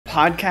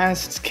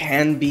Podcasts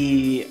can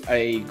be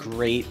a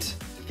great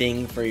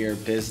thing for your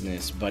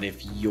business, but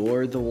if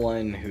you're the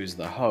one who's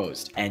the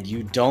host and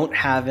you don't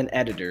have an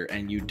editor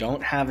and you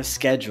don't have a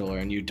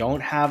scheduler and you don't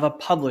have a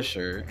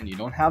publisher and you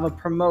don't have a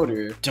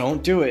promoter,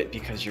 don't do it,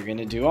 because you're going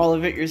to do all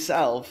of it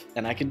yourself.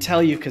 And I can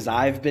tell you, because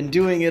I've been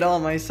doing it all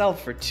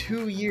myself for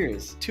 2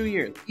 years.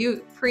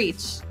 You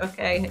preach,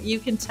 okay? You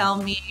can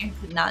tell me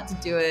not to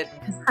do it,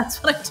 because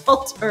that's what I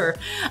told her.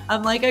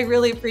 I'm like, I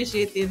really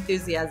appreciate the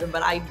enthusiasm,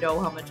 but I know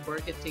how much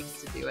work it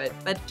takes to do it.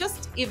 But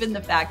just even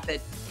the fact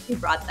that he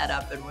brought that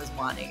up and was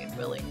wanting and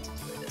willing to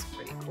do it is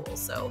pretty cool.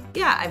 So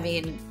yeah, I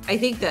mean, I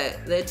think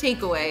that the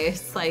takeaway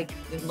is like,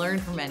 learn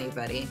from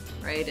anybody,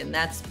 right? And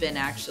that's been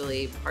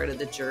actually part of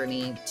the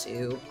journey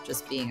to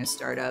just being a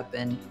startup,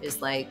 and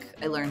is like,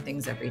 I learn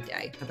things every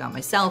day about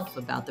myself,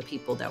 about the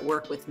people that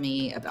work with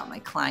me, about my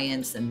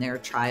clients and their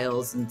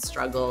trials and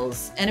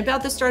struggles, and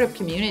about the startup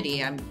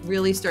community. I'm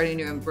really starting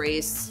to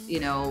embrace,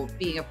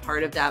 being a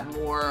part of that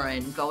more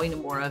and going to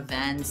more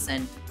events,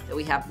 and that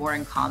we have more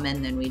in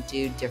common than we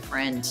do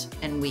different,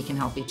 and we can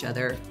help each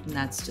other. And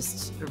that's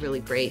just a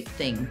really great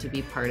thing, to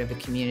be part of a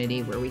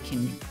community where we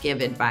can give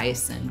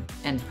advice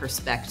and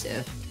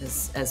perspective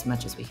as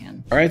much as we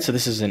can. All right, so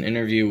this is an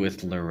interview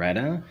with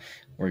Loretta.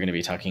 We're going to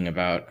be talking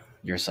about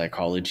your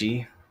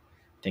psychology.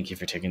 Thank you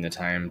for taking the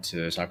time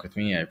to talk with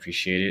me. I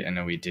appreciate it. I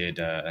know we did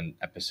an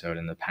episode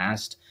in the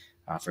past.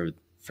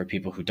 For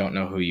people who don't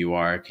know who you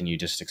are, can you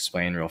just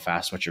explain real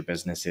fast what your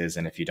business is?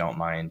 And if you don't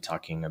mind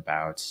talking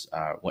about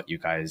what you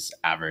guys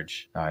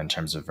average in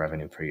terms of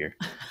revenue per year.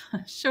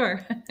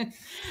 Sure.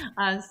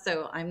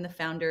 So I'm the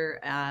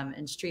founder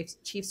and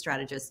chief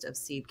strategist of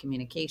Sēd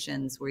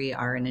Communications. We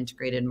are an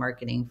integrated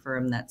marketing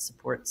firm that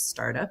supports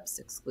startups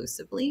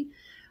exclusively.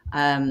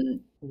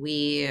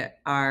 We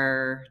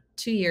are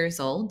 2 years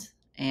old,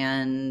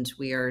 and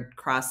we are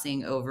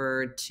crossing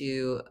over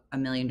to $1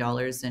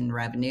 million in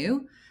revenue.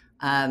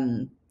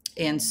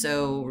 And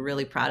so we're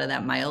really proud of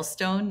that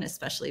milestone,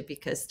 especially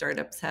because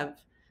startups have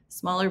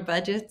smaller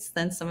budgets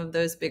than some of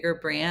those bigger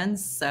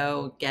brands.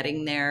 So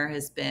getting there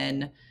has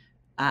been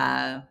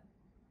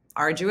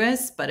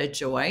arduous, but a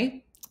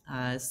joy.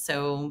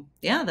 So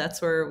yeah,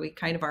 that's where we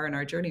kind of are in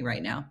our journey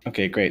right now.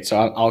 Okay, great. So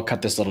I'll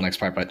cut this little next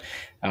part, but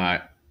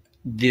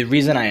the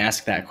reason I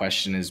ask that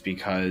question is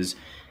because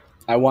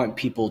I want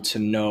people to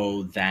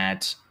know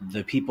that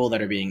the people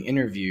that are being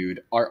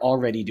interviewed are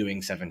already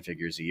doing 7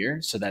 figures a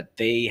year, so that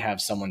they have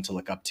someone to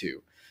look up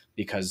to,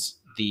 because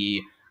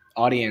the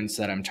audience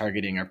that I'm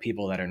targeting are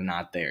people that are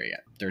not there yet.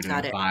 They're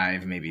doing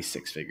 5, maybe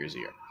 6 figures a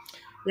year.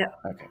 Yeah.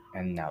 Okay.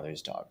 And now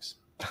there's dogs.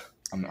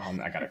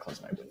 I got to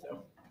close my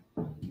window.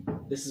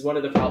 This is one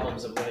of the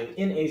problems of living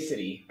in a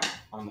city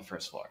on the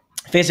first floor,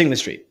 facing the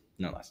street,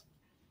 no less.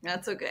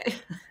 That's okay.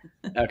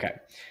 Okay.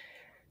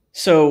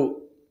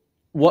 So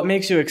what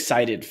makes you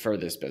excited for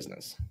this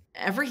business?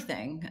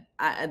 Everything.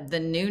 The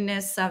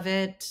newness of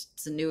it.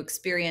 It's a new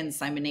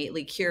experience. I'm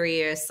innately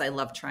curious. I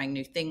love trying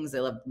new things. I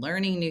love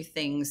learning new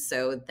things.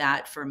 So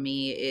that for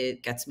me,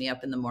 it gets me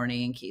up in the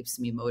morning and keeps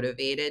me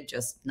motivated,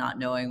 just not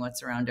knowing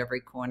what's around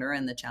every corner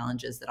and the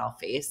challenges that I'll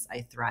face.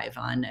 I thrive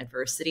on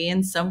adversity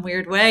in some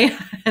weird way.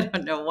 I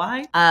don't know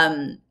why.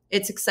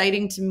 It's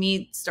exciting to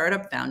meet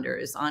startup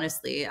founders.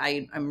 Honestly,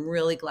 I'm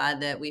really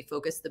glad that we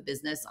focus the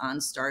business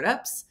on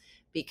startups,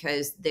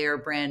 because their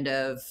brand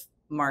of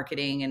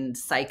marketing and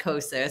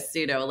psychosis,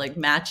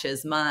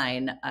 matches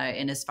mine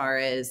in as far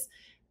as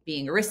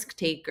being a risk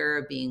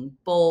taker, being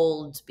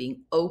bold,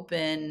 being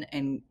open,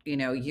 and,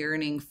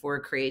 yearning for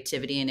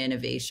creativity and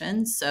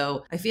innovation.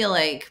 So I feel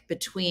like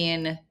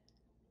between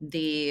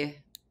the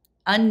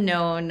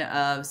unknown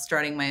of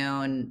starting my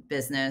own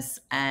business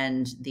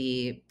and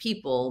the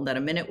people that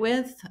I'm in it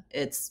with,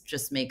 it's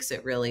just makes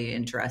it really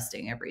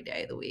interesting every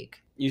day of the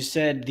week. You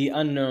said the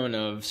unknown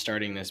of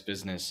starting this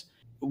business.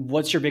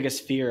 What's your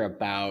biggest fear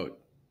about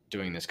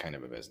doing this kind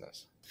of a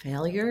business?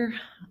 Failure.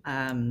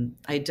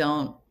 I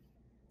don't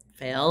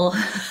fail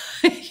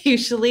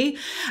usually.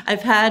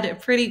 I've had a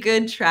pretty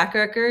good track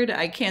record.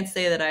 I can't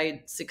say that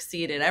I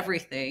succeed at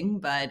everything,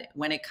 but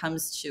when it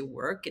comes to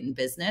work and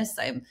business,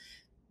 I've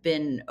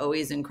been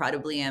always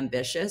incredibly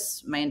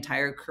ambitious. My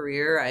entire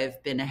career,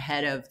 I've been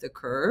ahead of the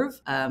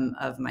curve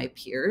of my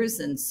peers.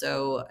 And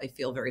so I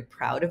feel very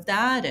proud of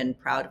that and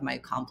proud of my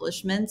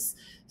accomplishments.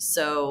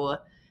 So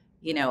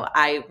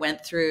I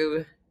went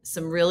through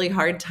some really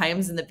hard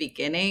times in the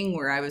beginning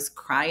where I was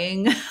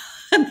crying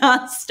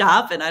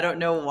nonstop, and I don't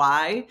know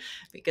why,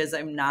 because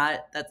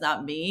that's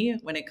not me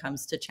when it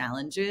comes to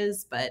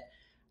challenges. But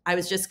I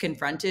was just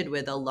confronted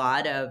with a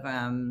lot of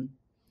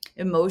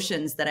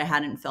emotions that I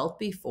hadn't felt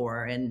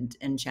before, and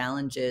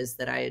challenges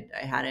that I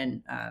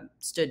hadn't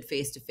stood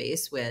face to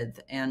face with.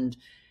 And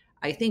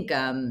I think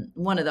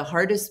one of the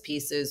hardest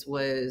pieces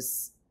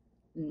was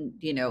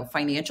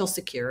financial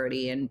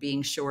security, and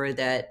being sure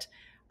that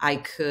I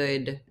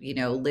could,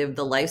 live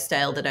the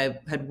lifestyle that I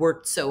had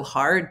worked so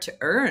hard to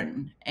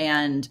earn.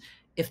 And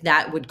if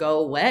that would go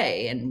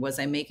away, and was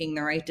I making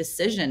the right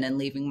decision and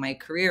leaving my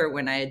career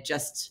when I had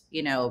just,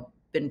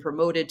 been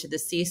promoted to the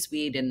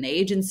C-suite in the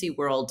agency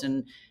world,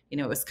 and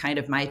it was kind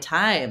of my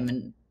time.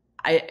 And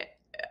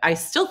I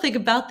still think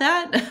about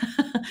that.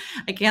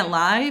 I can't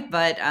lie,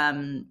 but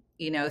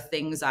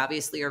things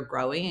obviously are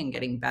growing and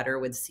getting better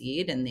with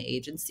Sēd and the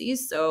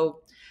agencies.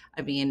 So,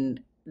 I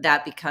mean,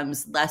 that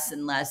becomes less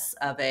and less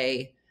of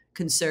a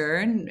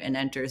concern and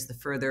enters the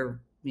further,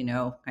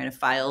 kind of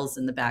files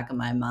in the back of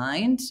my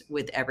mind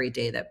with every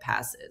day that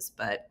passes.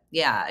 But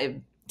yeah,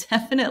 it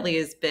definitely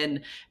has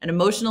been an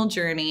emotional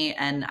journey.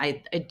 And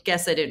I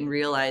guess I didn't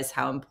realize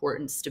how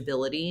important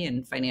stability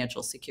and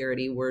financial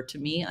security were to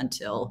me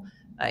until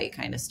I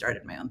kind of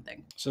started my own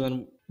thing. So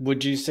then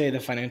would you say the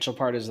financial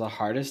part is the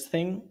hardest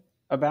thing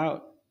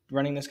about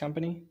running this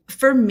company?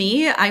 For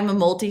me, I'm a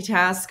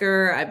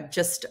multitasker.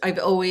 I've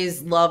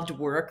always loved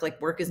work. Like,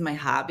 work is my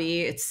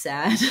hobby. It's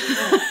sad.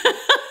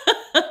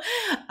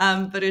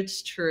 But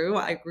it's true.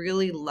 I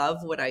really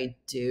love what I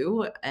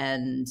do.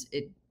 And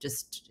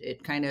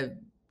it kind of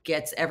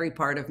gets every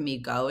part of me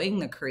going: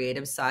 the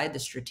creative side, the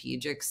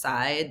strategic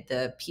side,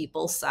 the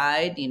people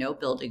side,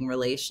 building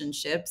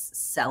relationships,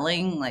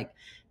 selling, like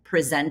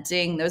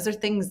presenting. Those are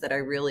things that I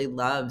really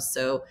love.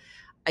 So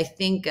I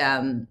think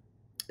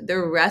the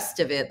rest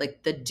of it,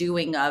 like the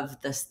doing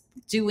of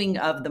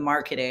the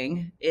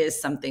marketing, is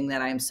something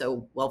that I'm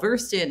so well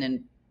versed in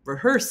and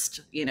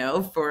rehearsed,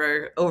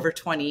 for over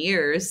 20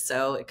 years.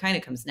 So it kind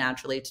of comes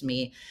naturally to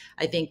me.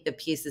 I think the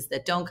pieces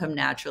that don't come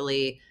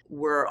naturally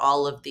were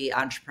all of the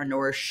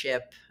entrepreneurship,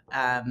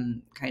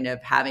 kind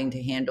of having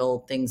to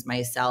handle things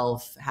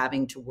myself,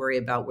 having to worry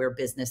about where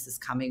business is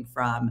coming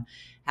from,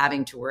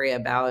 having to worry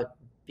about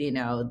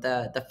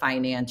the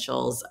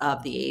financials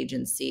of the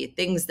agency,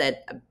 things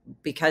that,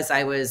 because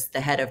I was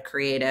the head of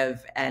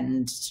creative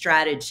and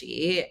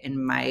strategy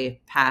in my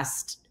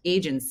past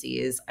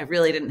agencies, I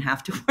really didn't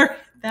have to worry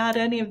about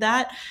any of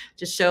that.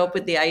 Just show up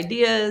with the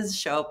ideas,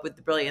 show up with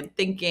the brilliant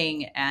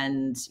thinking,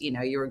 and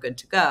you were good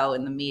to go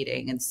in the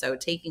meeting. And so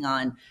taking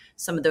on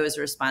some of those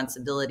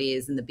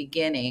responsibilities in the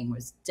beginning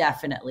was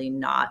definitely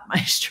not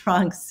my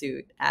strong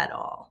suit at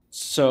all.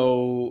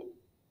 So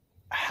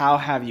how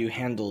have you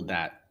handled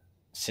that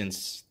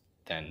since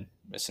then,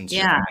 since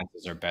your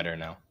finances are better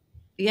now?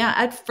 Yeah,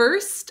 at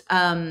first,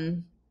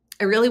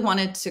 I really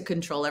wanted to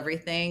control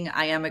everything.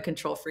 I am a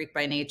control freak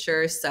by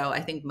nature, so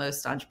I think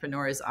most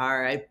entrepreneurs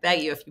are. I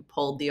bet you if you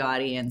polled the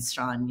audience,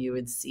 Sean, you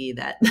would see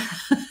that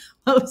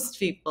most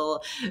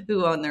people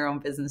who own their own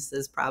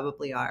businesses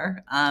probably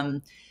are.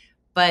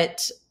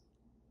 But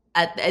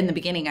in the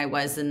beginning I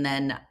was, and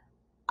then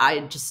I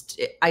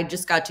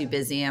just got too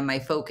busy, and my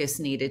focus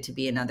needed to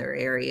be in other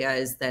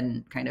areas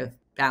than kind of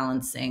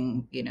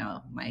balancing,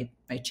 my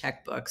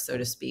checkbook, so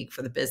to speak,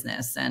 for the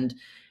business. And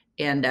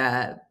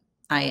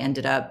I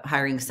ended up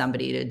hiring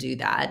somebody to do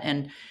that.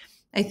 And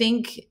I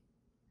think,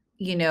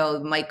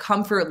 my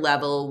comfort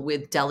level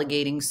with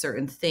delegating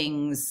certain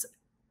things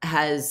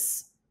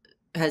has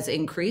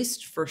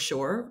increased for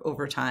sure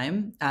over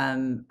time.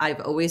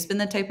 I've always been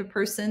the type of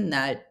person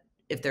that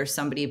if there's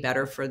somebody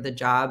better for the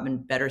job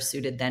and better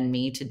suited than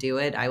me to do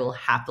it, I will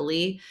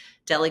happily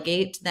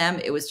delegate to them.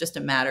 It was just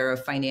a matter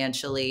of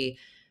financially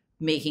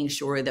making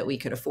sure that we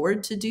could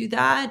afford to do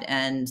that,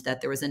 and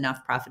that there was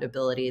enough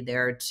profitability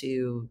there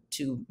to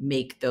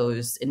make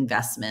those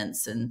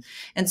investments. And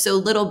so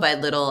little by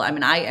little, I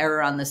mean, I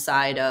err on the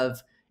side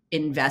of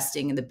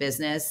investing in the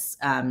business,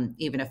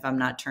 even if I'm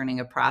not turning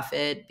a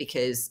profit,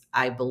 because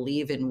I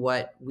believe in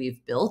what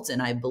we've built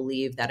and I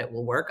believe that it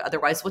will work.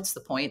 Otherwise, what's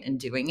the point in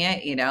doing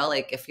it?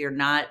 Like, if you're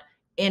not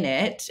in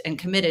it and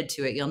committed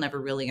to it, you'll never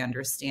really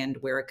understand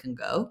where it can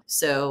go.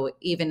 So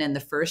even in the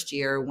first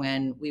year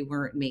when we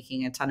weren't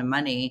making a ton of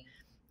money,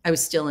 I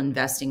was still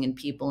investing in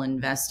people,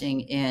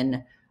 investing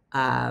in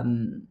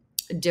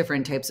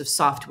different types of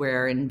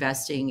software,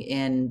 investing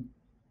in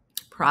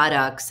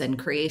products and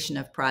creation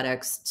of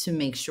products to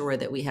make sure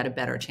that we had a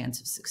better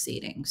chance of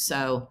succeeding.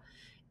 So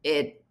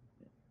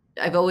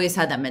I've always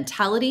had that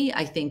mentality.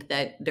 I think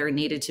that there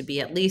needed to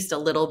be at least a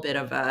little bit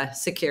of a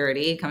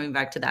security, coming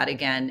back to that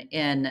again,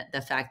 in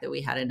the fact that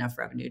we had enough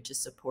revenue to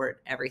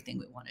support everything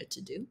we wanted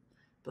to do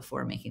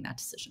before making that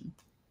decision.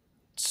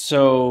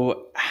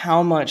 So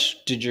how much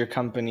was your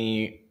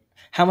company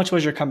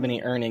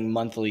earning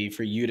monthly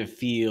for you to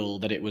feel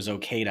that it was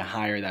okay to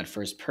hire that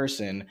first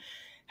person?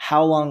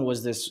 How long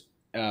was this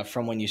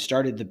from when you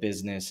started the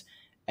business,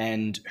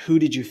 and who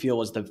did you feel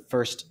was the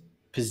first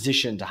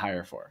position to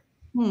hire for?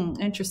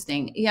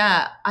 Interesting.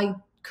 Yeah, I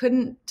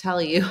couldn't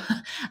tell you.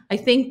 I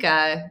think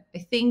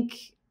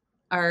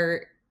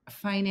our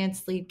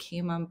finance lead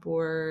came on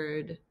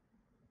board,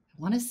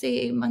 I want to say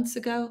 8 months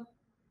ago.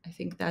 I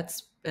think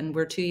and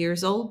we're 2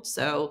 years old.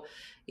 So,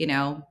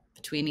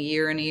 between a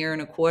year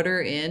and a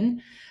quarter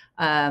in,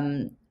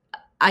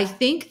 I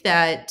think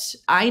that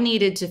I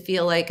needed to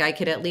feel like I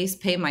could at least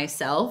pay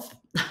myself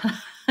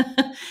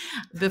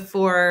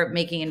before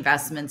making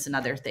investments in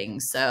other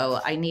things. So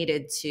I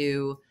needed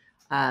to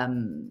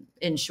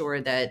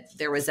ensure that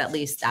there was at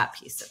least that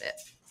piece of it.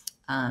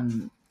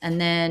 And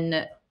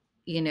then,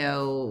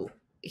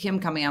 him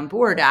coming on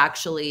board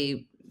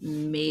actually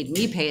made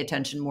me pay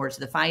attention more to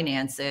the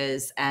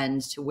finances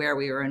and to where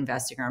we were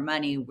investing our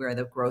money, where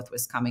the growth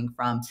was coming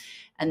from,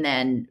 and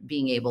then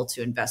being able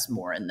to invest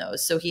more in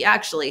those. So he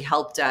actually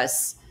helped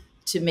us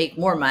to make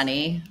more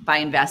money by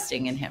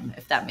investing in him,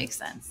 if that makes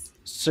sense.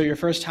 So your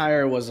first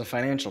hire was a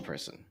financial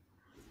person?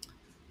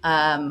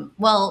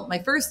 Well, my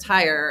first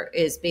hire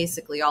is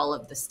basically all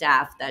of the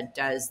staff that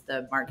does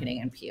the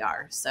marketing and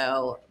PR.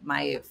 So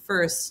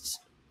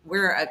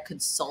we're a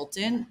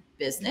consultant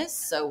business.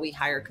 So we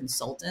hire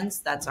consultants.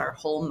 That's our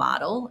whole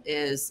model.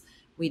 Is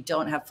we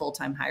don't have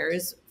full-time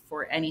hires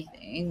for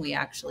anything. We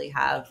actually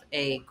have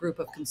a group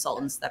of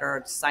consultants that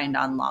are signed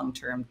on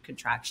long-term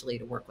contractually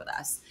to work with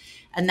us.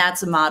 And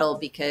that's a model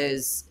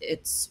because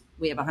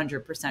we have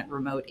 100%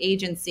 remote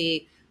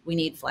agency. We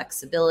need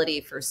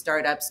flexibility for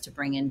startups to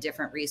bring in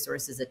different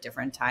resources at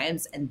different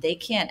times, and they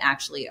can't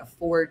actually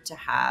afford to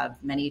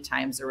have many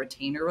times a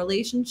retainer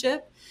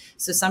relationship.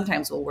 So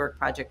sometimes we'll work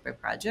project by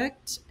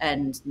project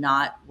and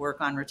not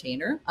work on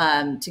retainer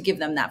to give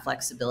them that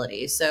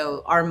flexibility.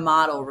 So our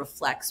model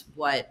reflects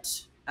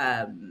what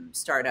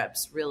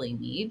startups really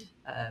need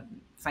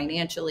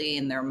financially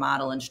in their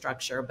model and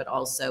structure, but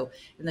also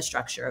in the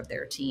structure of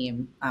their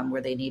team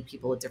where they need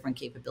people with different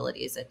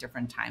capabilities at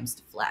different times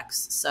to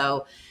flex.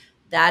 So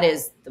that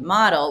is the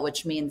model,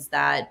 which means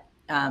that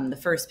the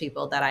first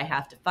people that I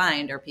have to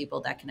find are people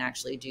that can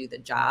actually do the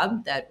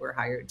job that we're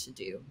hired to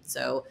do.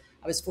 So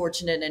I was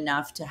fortunate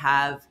enough to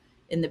have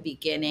in the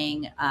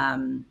beginning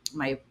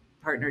my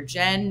partner,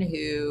 Jen,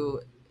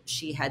 who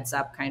she heads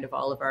up kind of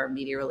all of our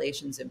media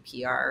relations and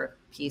PR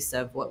piece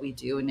of what we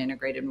do in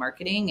integrated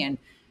marketing. And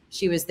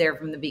she was there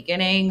from the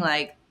beginning,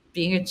 like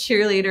being a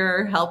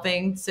cheerleader,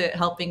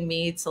 helping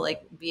me to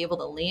like be able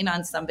to lean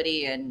on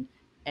somebody and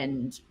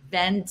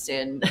vent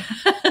and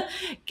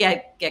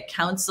get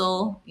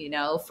counsel,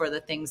 for the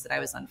things that I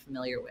was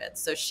unfamiliar with.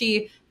 So if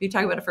you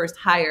talk about a first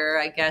hire,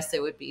 I guess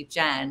it would be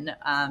Jen,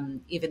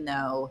 even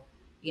though,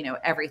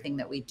 everything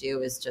that we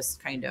do is just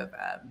kind of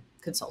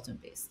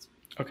consultant based.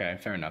 Okay,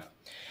 fair enough.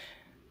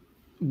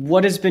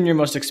 What has been your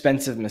most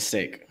expensive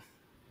mistake?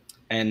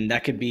 And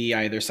that could be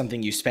either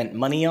something you spent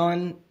money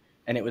on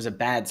and it was a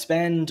bad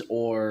spend,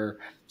 or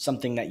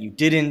something that you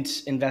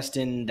didn't invest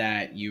in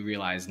that you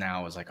realize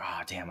now was like,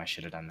 oh, damn, I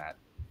should have done that.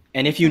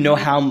 And if you know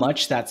how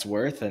much that's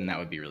worth, then that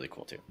would be really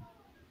cool too.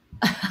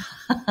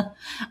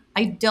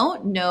 I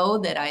don't know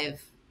that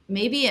I've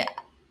maybe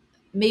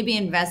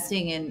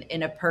investing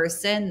in a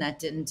person that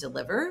didn't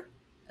deliver.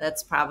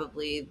 That's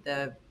probably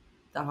the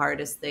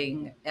hardest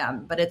thing.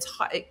 But it's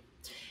hard.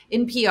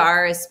 In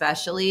PR,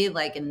 especially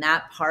like in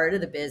that part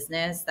of the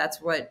business,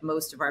 that's what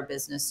most of our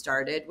business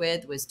started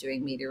with, was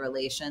doing media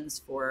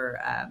relations for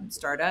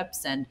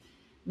startups. And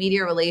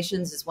media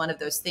relations is one of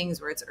those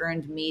things where it's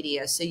earned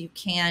media. So you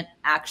can't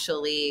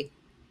actually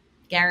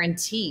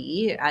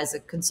guarantee as a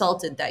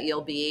consultant that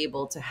you'll be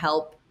able to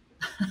help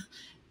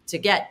to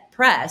get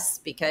press,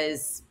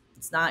 because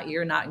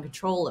you're not in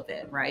control of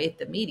it, right?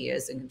 The media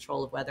is in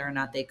control of whether or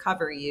not they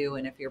cover you,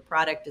 and if your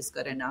product is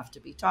good enough to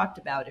be talked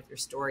about, if your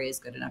story is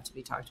good enough to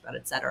be talked about,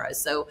 et cetera.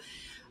 So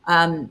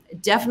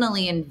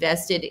definitely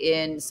invested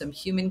in some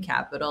human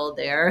capital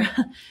there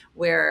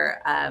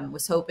where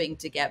was hoping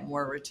to get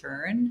more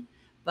return.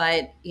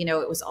 But,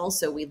 it was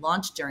also, we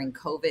launched during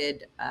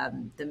COVID.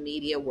 The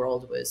media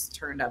world was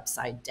turned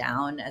upside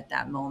down at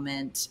that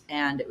moment,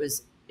 and it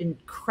was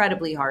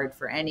incredibly hard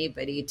for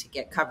anybody to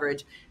get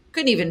coverage.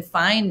 Couldn't even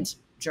find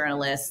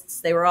journalists.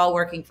 They were all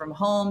working from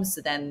home.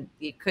 So then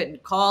you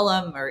couldn't call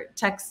them or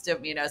text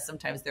them.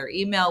 Sometimes their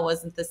email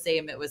wasn't the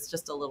same. It was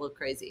just a little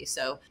crazy.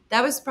 So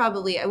that was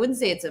probably, I wouldn't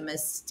say it's a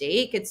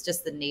mistake. It's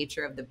just the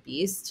nature of the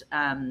beast,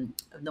 of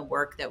the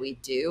work that we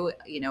do.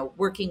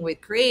 Working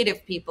with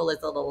creative people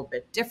is a little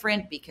bit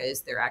different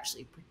because they're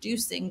actually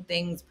producing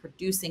things,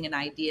 producing an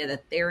idea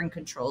that they're in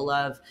control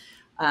of.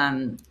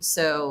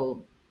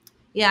 So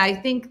yeah, I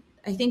think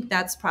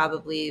that's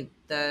probably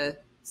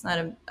it's not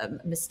a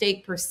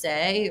mistake per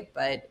se,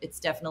 but it's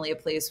definitely a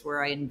place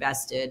where I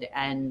invested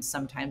and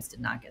sometimes did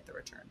not get the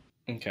return.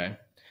 Okay.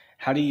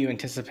 How do you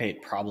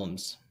anticipate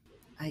problems?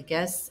 I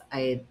guess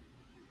I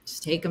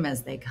just take them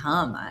as they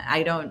come.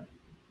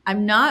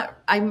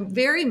 I'm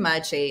very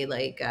much a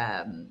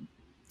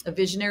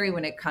visionary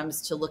when it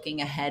comes to looking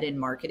ahead in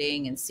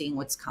marketing and seeing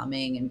what's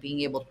coming and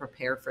being able to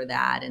prepare for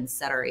that and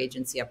set our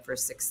agency up for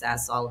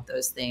success, all of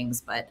those things.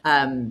 But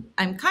I'm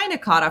kind of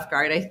caught off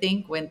guard, I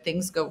think, when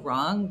things go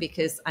wrong,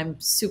 because I'm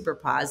super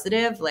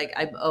positive. Like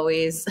I'm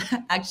always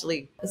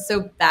actually,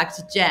 so back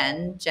to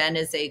Jen. Jen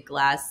is a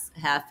glass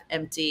half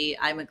empty.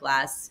 I'm a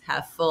glass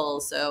half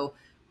full. So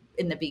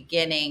in the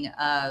beginning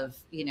of,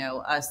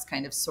 us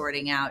kind of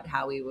sorting out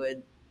how we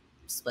would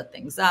split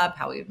things up,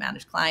 how we would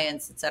manage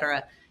clients, et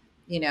cetera,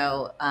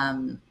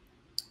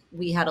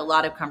 we had a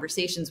lot of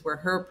conversations where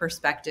her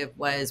perspective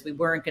was we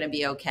weren't going to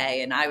be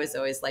okay. And I was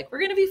always like, we're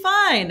going to be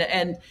fine.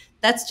 And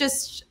that's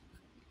just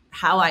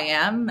how I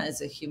am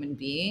as a human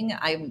being.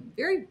 I'm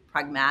very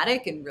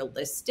pragmatic and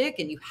realistic,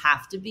 and you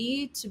have to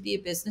be a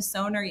business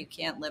owner. You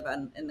can't live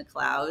in the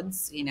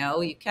clouds.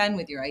 You can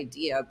with your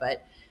idea,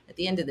 but at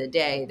the end of the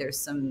day, there's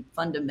some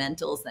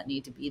fundamentals that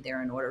need to be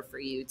there in order for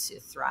you to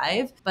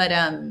thrive. But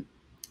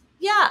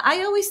yeah,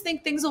 I always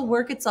think things will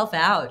work itself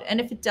out. And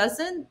if it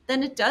doesn't,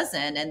 then it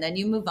doesn't. And then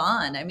you move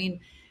on. I mean,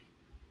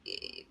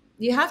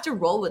 you have to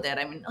roll with it.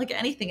 I mean, like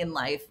anything in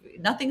life,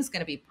 nothing's going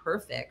to be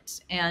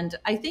perfect. And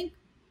I think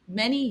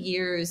many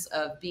years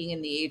of being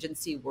in the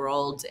agency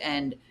world,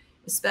 and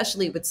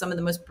especially with some of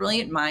the most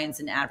brilliant minds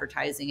in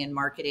advertising and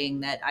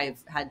marketing that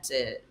I've had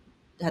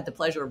the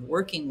pleasure of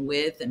working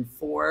with and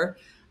for,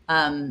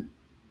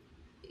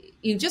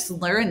 you just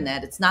learn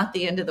that it's not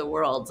the end of the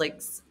world.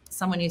 Like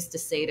someone used to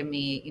say to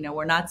me,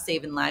 we're not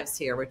saving lives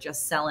here. We're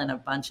just selling a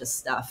bunch of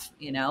stuff,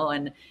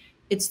 and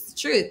it's the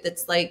truth.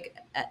 It's like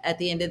at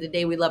the end of the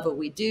day, we love what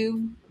we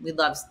do. We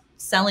love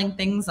selling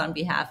things on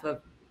behalf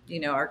of,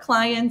 our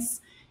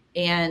clients.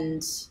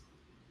 And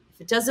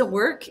if it doesn't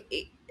work,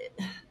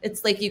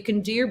 it's like you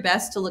can do your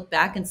best to look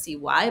back and see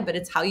why, but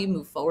it's how you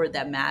move forward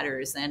that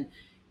matters. And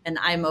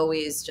I'm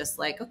always just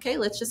like, okay,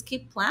 let's just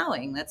keep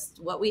plowing. That's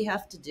what we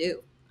have to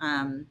do.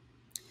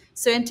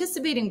 So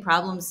anticipating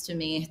problems to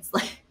me, it's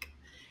like,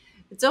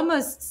 it's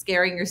almost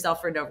scaring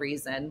yourself for no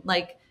reason.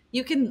 Like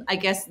you can, I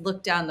guess,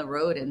 look down the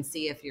road and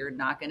see if you're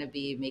not going to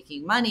be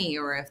making money,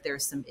 or if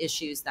there's some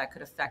issues that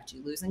could affect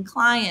you losing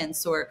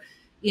clients, or,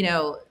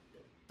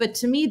 but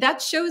to me,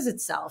 that shows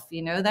itself,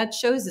 that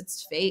shows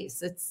its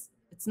face. It's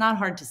not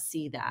hard to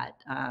see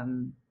that.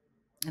 And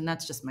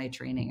that's just my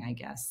training, I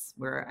guess,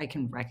 where I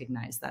can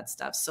recognize that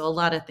stuff. So a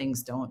lot of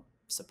things don't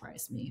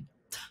surprise me.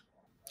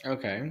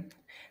 Okay.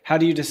 How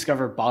do you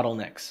discover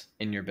bottlenecks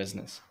in your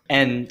business?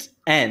 And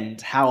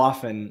how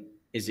often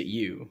is it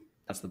you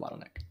that's the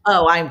bottleneck?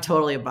 Oh, I'm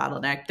totally a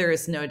bottleneck. There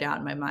is no doubt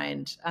in my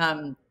mind.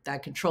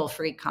 That control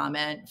freak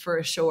comment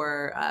for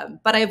sure.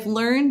 But I've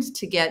learned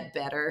to get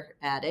better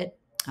at it.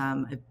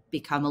 I've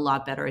become a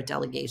lot better at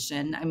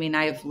delegation. I mean,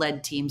 I've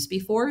led teams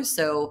before.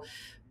 So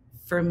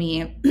for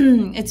me,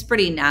 it's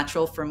pretty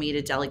natural for me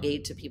to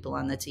delegate to people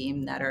on the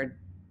team that are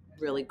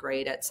really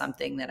great at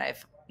something that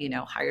I've,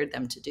 hired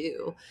them to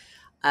do.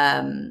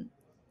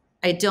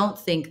 I don't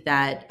think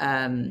that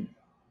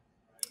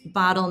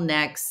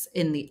bottlenecks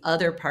in the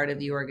other part of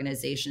the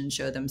organization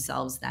show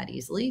themselves that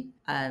easily,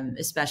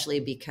 especially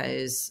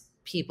because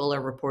people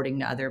are reporting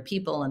to other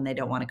people and they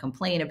don't want to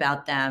complain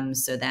about them.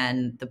 So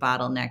then the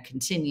bottleneck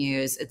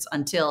continues. It's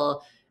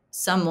until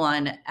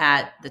someone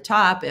at the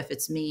top, if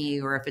it's me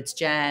or if it's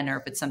Jen or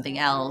if it's something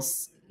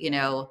else,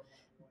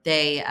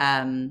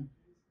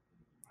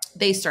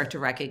 they start to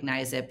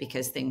recognize it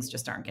because things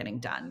just aren't getting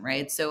done,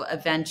 right? So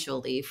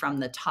eventually from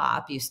the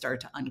top, you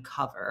start to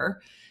uncover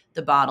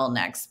the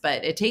bottlenecks,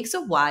 but it takes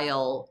a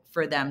while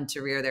for them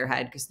to rear their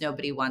head because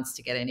nobody wants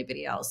to get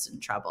anybody else in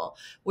trouble.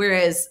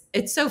 Whereas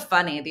it's so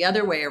funny, the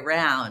other way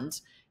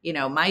around,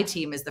 my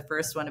team is the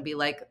first one to be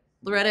like,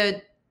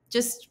 Loretta,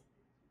 just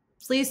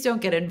please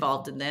don't get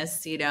involved in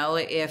this,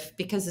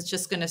 because it's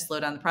just going to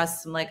slow down the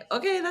process. I'm like,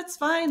 okay, that's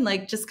fine.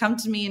 Like, just come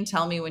to me and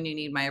tell me when you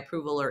need my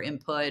approval or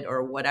input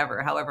or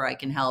whatever, however I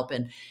can help.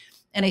 And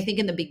I think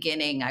in the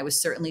beginning, I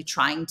was certainly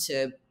trying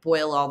to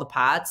boil all the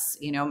pots,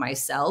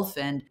 myself,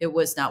 and it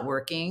was not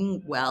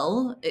working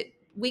well.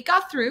 We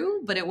got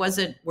through, but it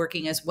wasn't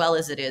working as well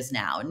as it is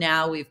now.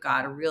 Now we've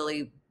got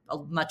a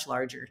much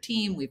larger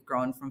team. We've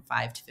grown from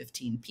 5 to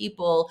 15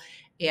 people,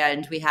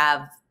 and we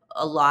have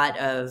a lot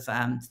of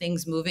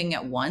things moving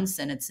at once,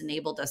 and it's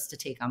enabled us to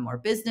take on more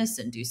business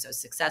and do so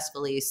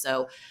successfully.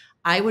 So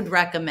I would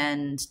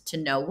recommend to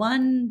no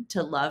one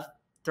to love,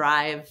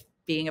 thrive,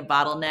 being a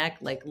bottleneck,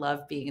 like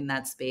love being in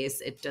that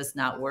space. It does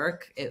not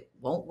work. It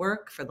won't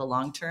work for the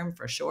long term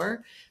for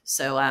sure.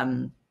 So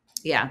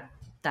yeah,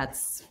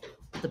 that's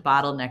the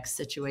bottleneck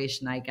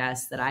situation, I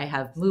guess, that I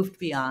have moved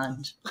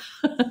beyond.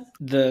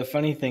 The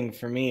funny thing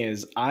for me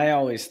is I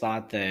always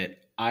thought that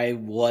I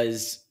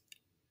was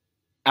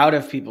out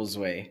of people's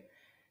way,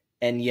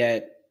 and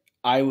yet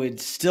I would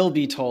still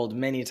be told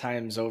many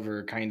times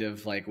over, kind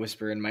of like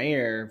whisper in my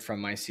ear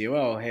from my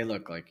COO, hey,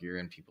 look, like you're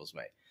in people's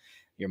way.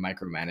 You're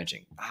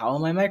micromanaging. How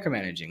am I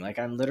micromanaging? Like,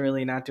 I'm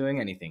literally not doing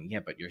anything.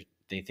 Yeah, but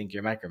they think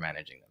you're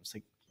micromanaging them. It's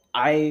like,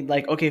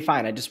 okay,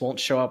 fine. I just won't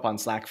show up on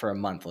Slack for a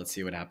month. Let's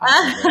see what happens.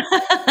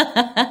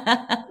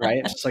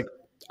 Right? It's just like,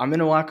 I'm going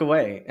to walk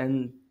away.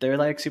 And they're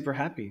like super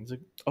happy. It's like,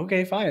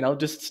 okay, fine. I'll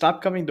just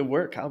stop coming to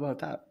work. How about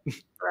that?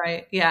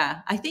 Right. Yeah.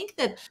 I think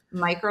that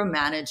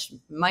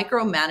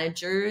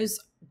micromanagers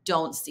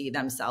don't see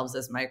themselves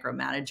as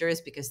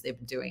micromanagers because they've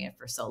been doing it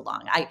for so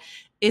long.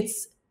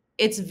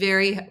 It's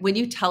very, when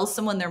you tell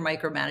someone they're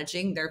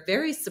micromanaging, they're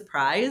very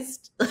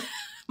surprised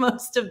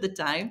most of the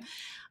time.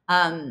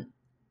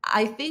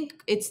 I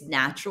think it's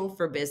natural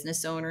for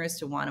business owners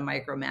to want to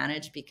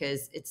micromanage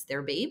because it's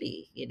their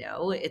baby,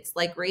 it's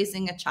like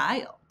raising a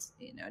child,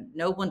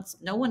 no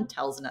one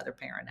tells another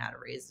parent how to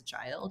raise a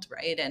child.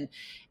 Right.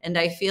 And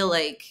I feel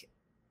like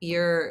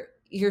you're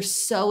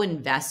so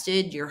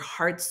invested, your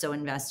heart's so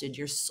invested,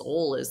 your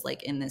soul is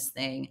like in this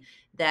thing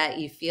that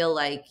you feel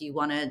like you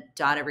want to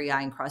dot every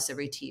I and cross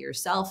every T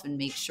yourself and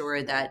make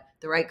sure that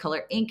the right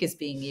color ink is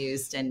being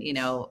used. And,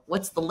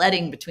 what's the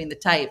leading between the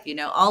type,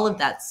 all of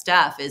that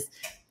stuff is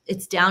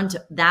it's down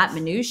to that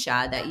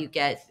minutia that you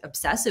get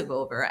obsessive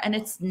over, and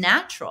it's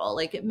natural.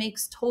 Like, it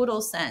makes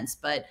total sense.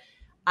 But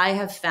I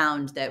have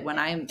found that when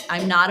I'm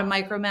not a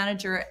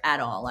micromanager at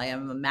all. I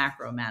am a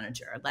macro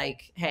manager.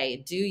 Like,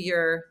 hey, do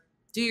your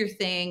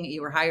thing.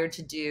 You were hired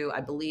to do.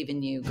 I believe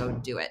in you. Go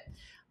do it.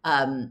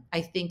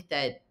 I think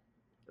that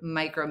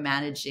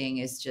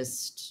micromanaging is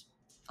just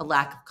a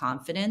lack of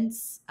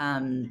confidence,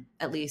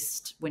 at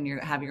least when you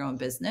have your own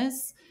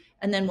business.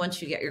 And then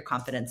once you get your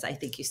confidence, I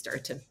think you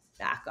start to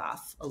back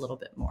off a little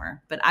bit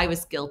more. But I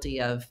was guilty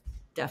of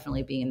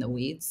definitely being in the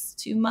weeds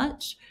too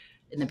much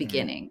in the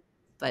beginning,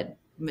 but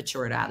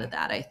matured out of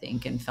that, I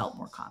think, and felt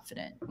more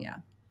confident. Yeah.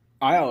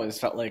 I always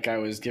felt like I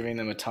was giving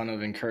them a ton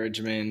of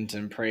encouragement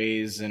and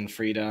praise and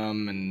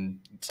freedom, and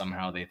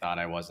somehow they thought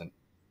I wasn't,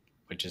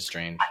 which is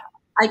strange.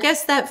 I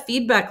guess that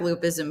feedback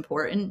loop is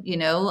important.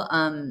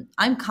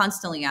 I'm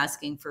constantly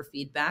asking for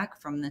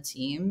feedback from the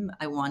team.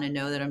 I want to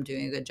know that I'm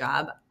doing a good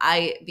job.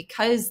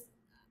 Because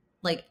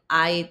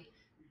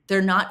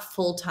they're not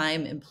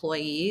full-time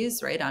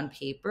employees, right? On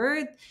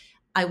paper,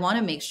 I want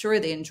to make sure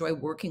they enjoy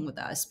working with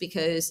us,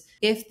 because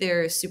if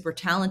they're super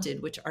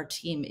talented, which our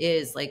team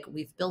is, like,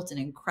 we've built an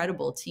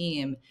incredible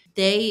team,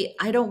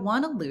 I don't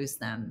want to lose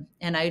them.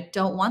 And I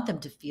don't want them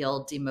to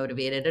feel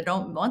demotivated. I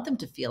don't want them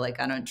to feel like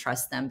I don't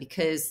trust them,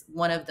 because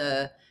one of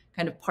the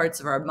kind of parts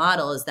of our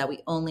model is that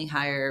we only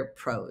hire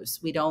pros.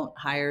 We don't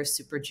hire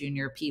super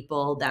junior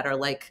people that are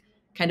like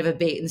kind of a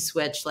bait and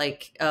switch,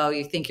 like, oh,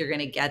 you think you're going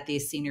to get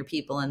these senior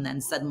people and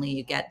then suddenly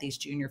you get these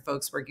junior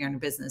folks working on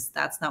your business.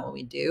 That's not what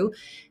we do.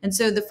 And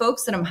so the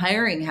folks that I'm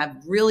hiring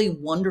have really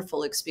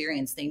wonderful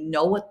experience. They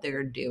know what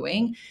they're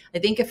doing. I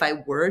think if I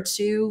were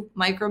to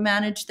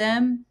micromanage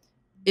them,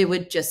 they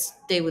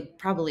would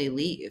probably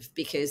leave,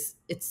 because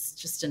it's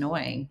just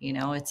annoying.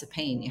 It's a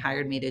pain. You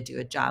hired me to do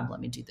a job. Let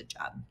me do the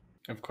job.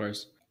 Of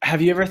course.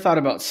 Have you ever thought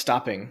about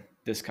stopping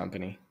this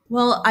company?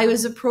 Well, I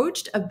was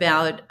approached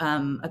about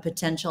a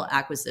potential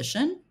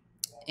acquisition,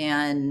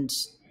 and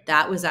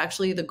that was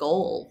actually the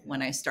goal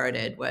when I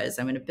started. Was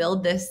I'm going to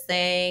build this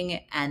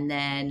thing, and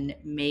then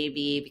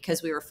maybe,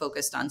 because we were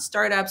focused on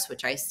startups,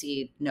 which I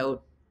see no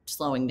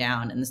slowing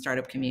down in the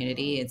startup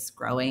community, it's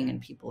growing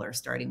and people are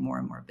starting more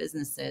and more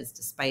businesses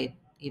despite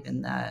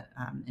even the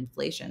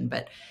inflation.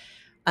 But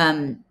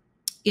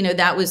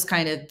that was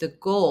kind of the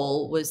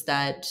goal, was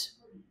that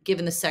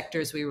given the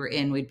sectors we were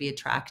in, we'd be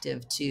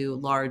attractive to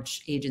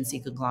large agency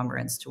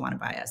conglomerates to want to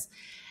buy us.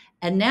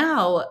 And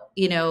now,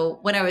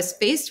 when I was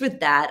faced with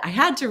that, I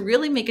had to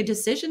really make a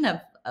decision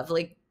of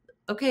like,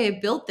 okay, I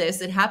built this.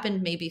 It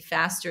happened maybe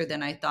faster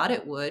than I thought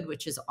it would,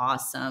 which is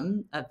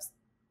awesome, of,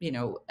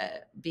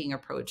 being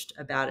approached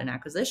about an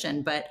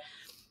acquisition. But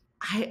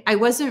I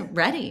wasn't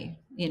ready.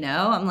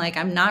 I'm like,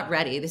 I'm not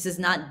ready. This is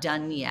not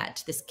done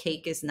yet. This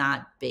cake is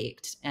not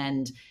baked.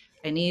 And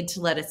I need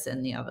to let it sit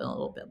in the oven a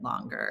little bit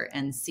longer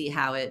and see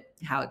how it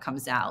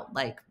comes out.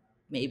 Like,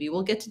 maybe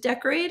we'll get to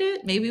decorate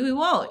it. Maybe we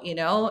won't,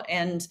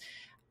 and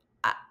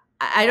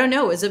I don't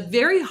know. It was a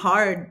very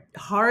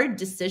hard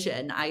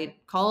decision. I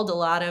called a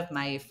lot of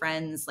my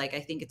friends. Like,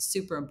 I think it's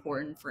super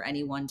important for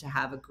anyone to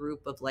have a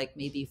group of like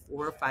maybe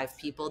 4 or 5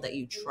 people that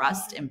you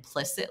trust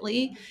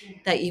implicitly,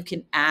 that you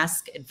can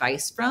ask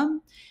advice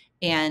from.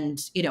 And,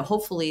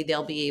 hopefully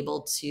they'll be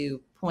able to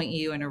point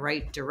you in a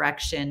right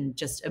direction,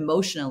 just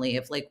emotionally,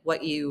 of like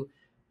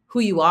who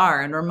you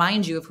are, and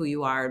remind you of who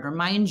you are, and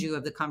remind you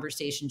of the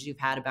conversations you've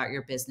had about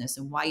your business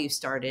and why you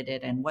started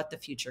it and what the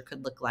future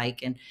could look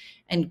like,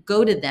 and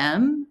go to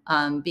them.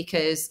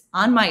 Because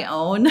on my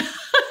own,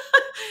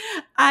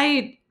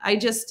 I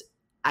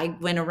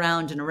went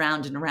around and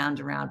around and around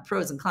and around,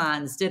 pros and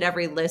cons, did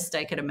every list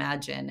I could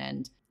imagine.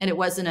 And it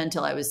wasn't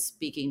until I was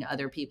speaking to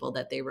other people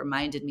that they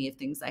reminded me of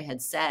things I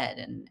had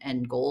said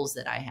and goals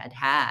that I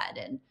had.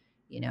 And,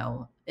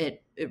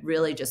 it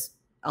really just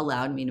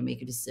allowed me to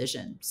make a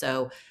decision.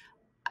 So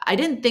I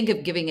didn't think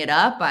of giving it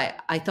up.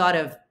 I thought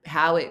of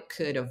how it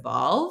could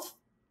evolve,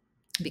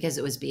 because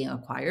it was being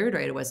acquired,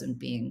 right? It wasn't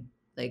being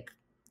like,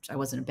 I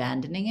wasn't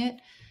abandoning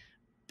it.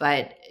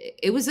 But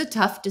it was a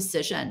tough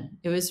decision.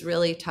 It was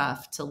really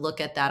tough to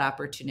look at that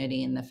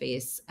opportunity in the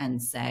face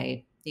and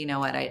say, you know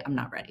what, I'm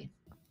not ready.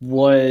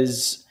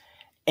 Was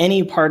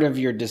any part of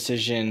your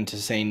decision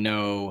to say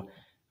no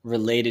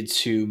related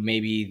to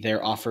maybe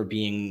their offer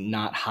being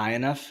not high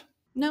enough?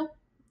 No,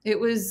 it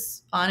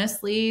was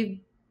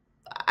honestly,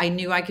 I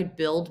knew I could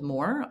build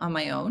more on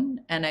my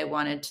own, and I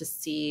wanted to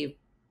see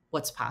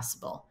what's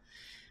possible.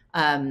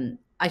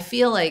 I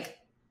feel like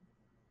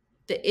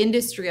the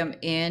industry I'm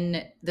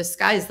in, the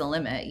sky's the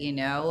limit,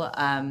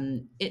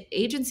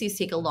 agencies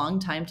take a long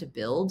time to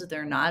build.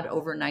 They're not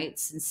overnight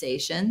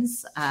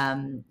sensations,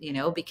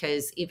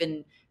 because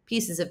even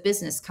pieces of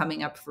business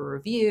coming up for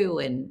review,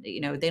 and,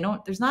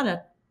 there's not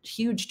a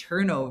huge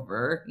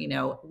turnover,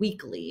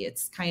 weekly.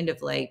 It's kind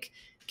of like,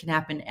 can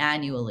happen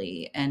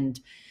annually. And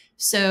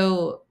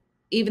so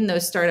even though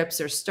startups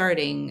are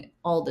starting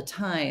all the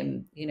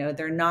time,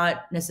 they're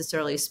not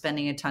necessarily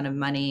spending a ton of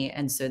money.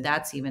 And so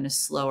that's even a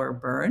slower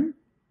burn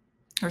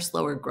or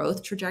slower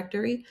growth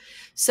trajectory.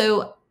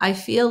 So I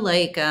feel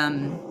like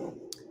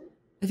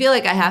I feel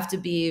like I have to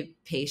be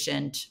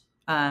patient,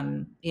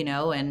 and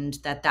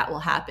that will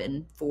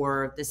happen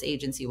for this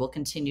agency will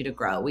continue to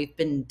grow. We've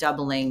been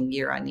doubling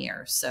year on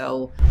year.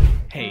 So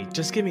hey,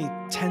 just give me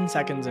 10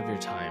 seconds of your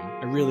time.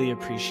 I really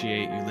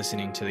appreciate you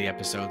listening to the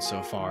episode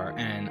so far,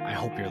 and I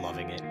hope you're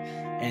loving it.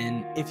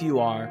 And if you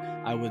are,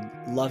 I would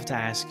love to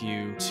ask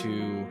you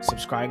to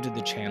subscribe to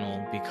the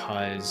channel,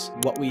 because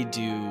what we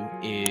do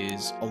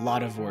is a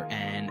lot of work,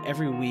 and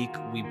every week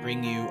we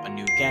bring you a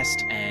new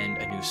guest and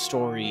a new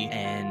story,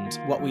 and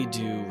what we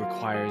do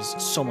requires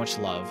so much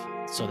love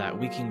so that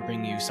we can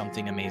bring you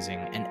something amazing.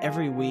 And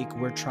every week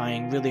we're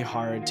trying really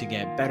hard to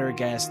get better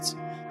guests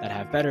that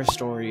have better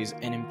stories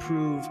and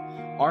improve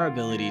our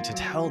ability to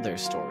tell their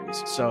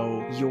stories.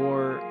 So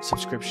your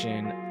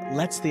subscription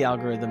lets the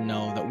algorithm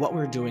know that what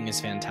we're doing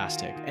is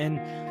fantastic, and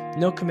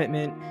no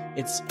commitment,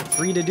 it's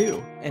free to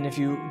do. And if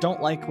you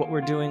don't like what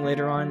we're doing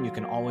later on, you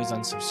can always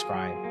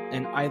unsubscribe.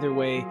 And either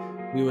way,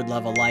 we would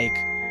love a like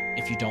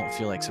if you don't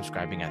feel like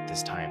subscribing at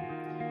this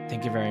time.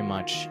 Thank you very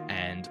much,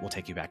 and we'll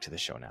take you back to the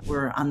show now.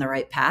 We're on the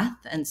right path.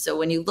 And so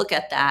when you look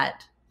at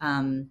that,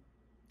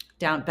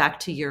 down back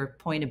to your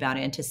point about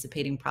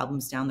anticipating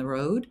problems down the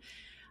road,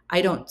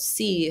 I don't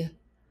see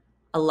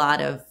a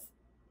lot of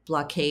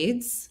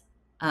blockades.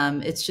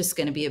 It's just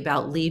going to be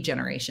about lead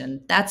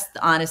generation. That's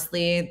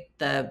honestly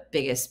the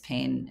biggest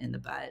pain in the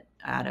butt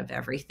out of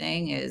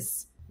everything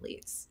is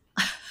leads.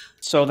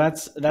 So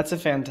that's a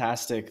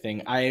fantastic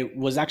thing. I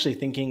was actually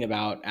thinking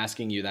about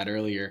asking you that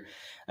earlier.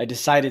 I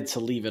decided to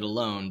leave it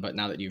alone, but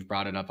now that you've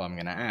brought it up, I'm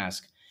going to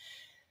ask.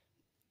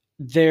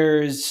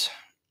 There's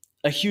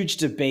a huge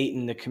debate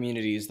in the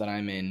communities that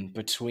I'm in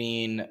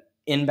between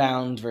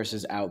inbound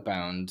versus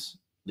outbound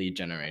lead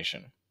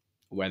generation,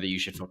 whether you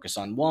should focus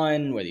on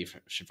one, whether you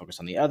should focus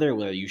on the other,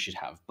 whether you should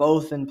have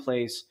both in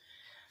place.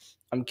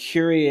 I'm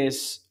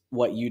curious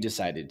what you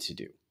decided to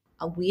do.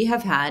 We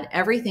have had,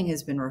 everything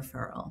has been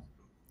referral.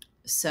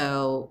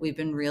 So we've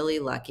been really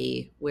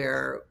lucky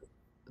where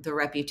the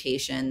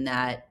reputation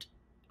that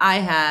I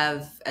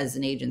have as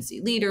an agency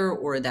leader,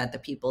 or that the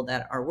people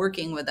that are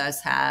working with us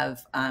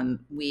have,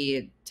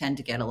 we tend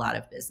to get a lot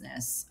of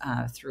business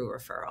through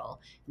referral.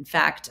 In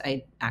fact,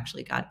 I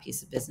actually got a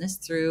piece of business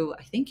through,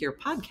 I think, your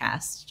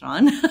podcast,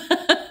 John.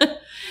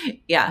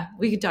 Yeah,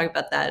 we could talk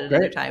about that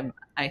another time.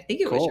 I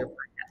think it was your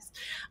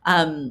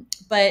podcast.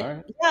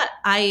 But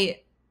right.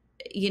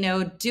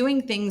 Yeah,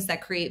 doing things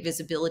that create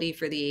visibility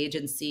for the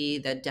agency,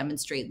 that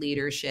demonstrate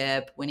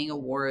leadership, winning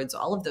awards,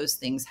 all of those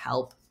things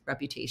help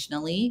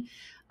reputationally.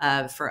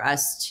 For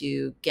us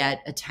to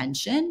get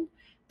attention,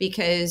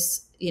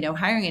 because,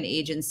 hiring an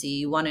agency,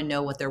 you want to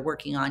know what they're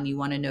working on. You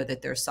want to know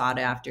that they're sought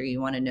after. You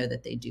want to know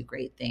that they do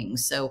great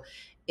things. So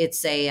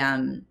it's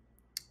a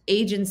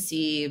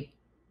agency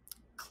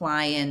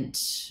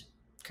client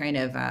kind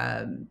of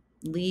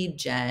lead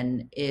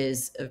gen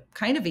is a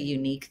kind of a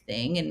unique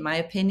thing, in my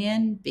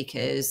opinion,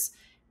 because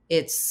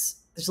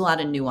there's a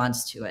lot of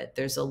nuance to it.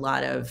 There's a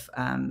lot of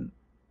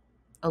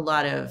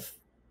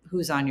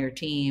who's on your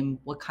team,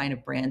 what kind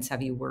of brands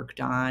have you worked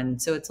on.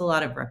 So it's a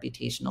lot of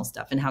reputational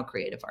stuff and how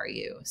creative are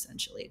you,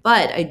 essentially.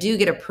 But I do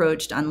get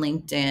approached on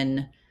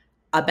LinkedIn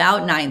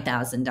about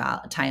 9,000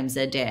 times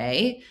a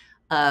day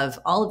of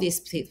all of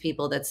these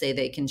people that say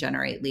they can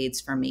generate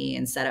leads for me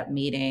and set up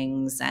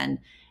meetings. And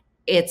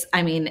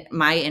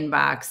my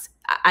inbox,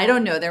 I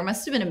don't know, there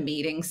must have been a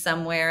meeting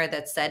somewhere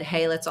that said,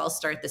 hey, let's all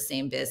start the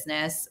same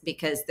business,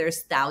 because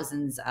there's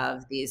thousands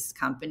of these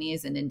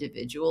companies and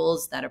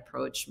individuals that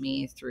approach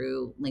me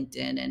through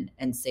LinkedIn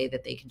and say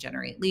that they can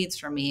generate leads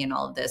for me and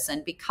all of this.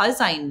 And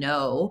because I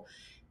know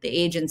the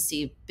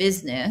agency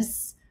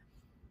business,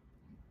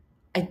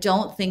 I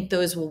don't think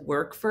those will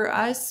work for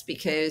us,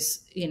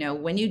 because,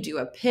 when you do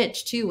a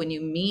pitch too, when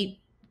you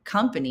meet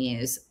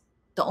companies,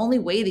 the only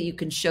way that you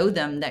can show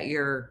them that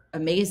you're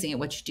amazing at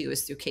what you do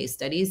is through case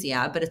studies.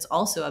 Yeah. But it's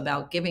also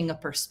about giving a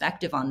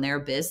perspective on their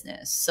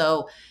business.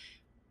 So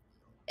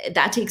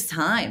that takes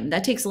time.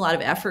 That takes a lot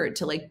of effort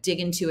to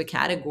dig into a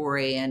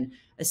category and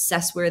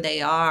assess where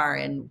they are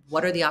and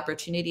what are the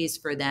opportunities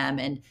for them.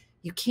 And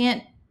you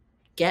can't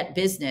get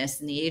business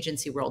in the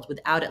agency world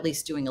without at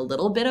least doing a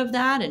little bit of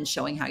that and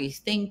showing how you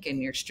think and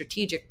your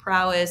strategic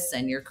prowess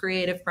and your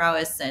creative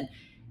prowess.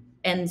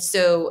 And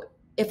so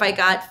if I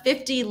got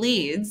 50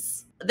 leads,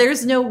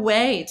 there's no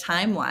way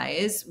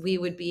time-wise we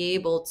would be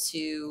able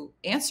to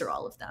answer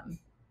all of them,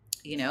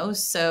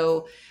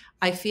 So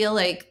I feel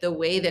like the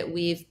way that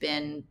we've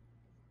been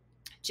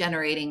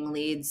generating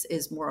leads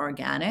is more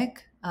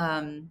organic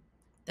than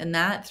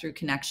that, through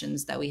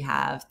connections that we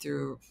have,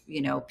 through,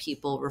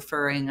 people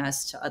referring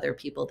us to other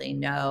people they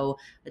know,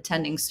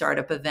 attending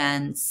startup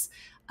events,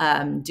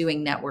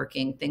 doing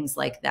networking, things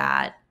like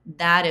that.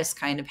 That is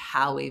kind of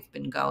how we've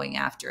been going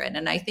after it.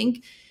 And I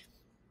think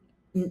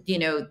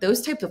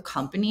those types of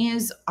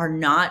companies are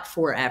not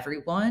for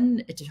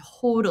everyone. It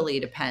totally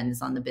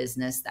depends on the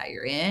business that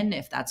you're in,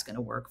 if that's going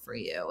to work for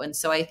you. And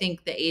so I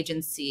think the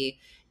agency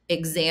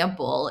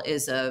example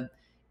is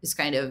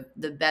kind of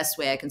the best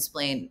way I can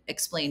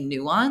explain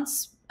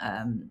nuance,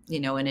 in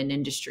an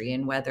industry,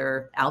 and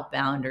whether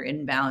outbound or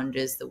inbound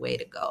is the way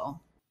to go.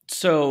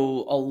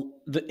 So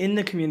in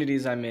the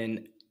communities I'm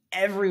in,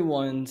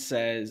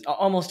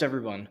 almost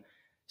everyone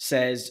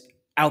says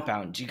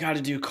outbound. You got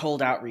to do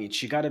cold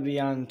outreach. You got to be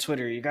on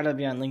Twitter. You got to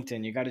be on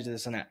LinkedIn. You got to do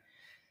this and that.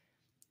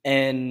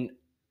 And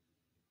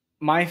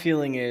my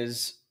feeling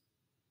is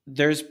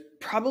there's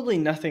probably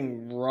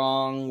nothing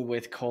wrong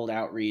with cold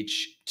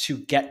outreach to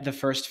get the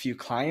first few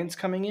clients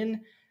coming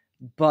in.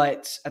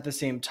 But at the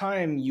same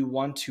time, you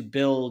want to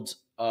build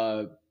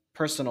a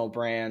personal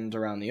brand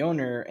around the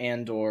owner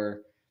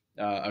or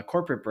a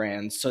corporate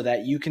brand so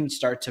that you can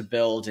start to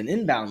build an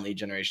inbound lead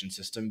generation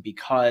system,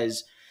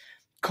 because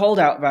cold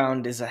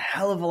outbound is a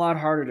hell of a lot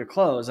harder to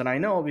close. And I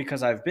know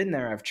because I've been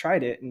there, I've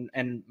tried it,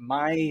 and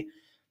my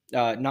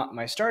not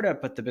my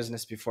startup, but the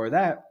business before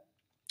that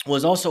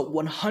was also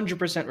 100%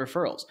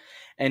 referrals.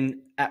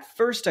 And at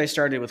first I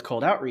started with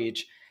cold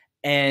outreach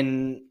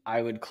and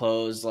I would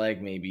close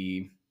like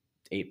maybe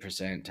 8%,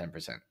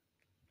 10%.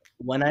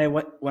 When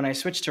I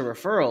switched to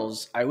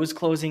referrals, I was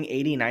closing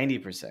 80,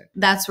 90%.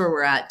 That's where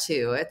we're at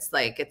too. It's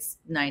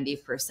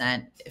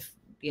 90%. If,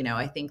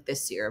 I think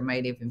this year it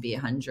might even be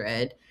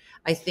 100.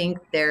 I think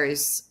there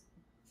is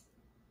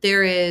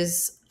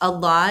a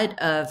lot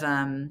of,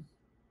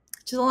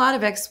 just a lot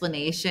of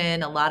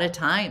explanation, a lot of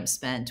time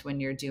spent when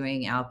you're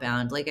doing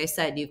outbound. Like I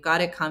said, you've got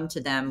to come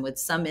to them with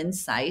some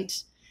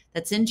insight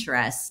that's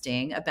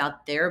interesting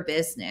about their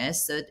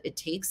business. So it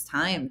takes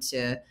time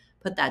to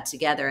put that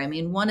together. I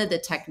mean, one of the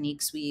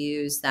techniques we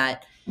use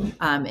that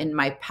in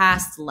my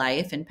past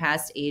life and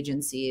past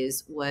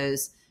agencies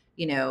was,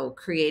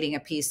 creating a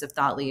piece of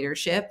thought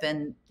leadership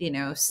and,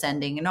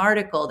 sending an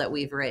article that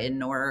we've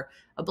written or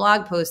a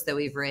blog post that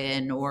we've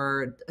written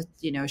or,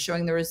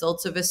 showing the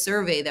results of a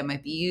survey that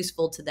might be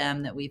useful to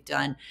them that we've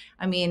done.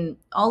 I mean,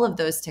 all of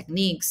those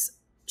techniques,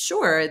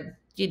 sure,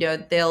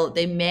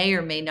 they may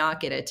or may not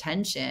get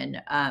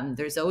attention.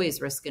 There's always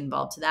risk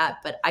involved to that.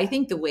 But I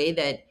think the way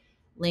that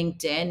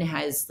LinkedIn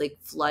has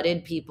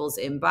flooded people's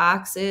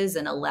inboxes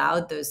and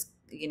allowed those,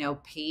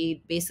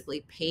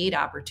 basically paid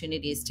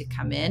opportunities to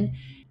come in.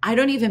 I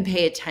don't even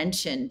pay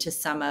attention to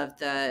some of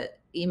the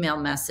email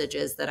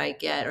messages that I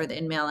get or the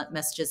email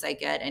messages I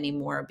get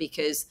anymore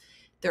because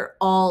they're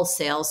all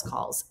sales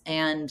calls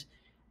and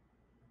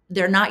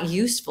they're not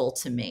useful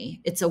to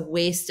me. It's a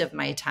waste of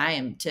my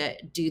time to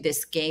do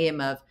this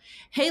game of,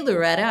 hey,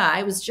 Loretta,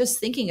 I was just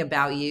thinking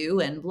about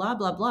you and blah,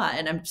 blah, blah.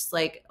 And I'm just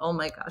like, oh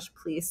my gosh,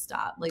 please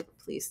stop.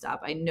 Please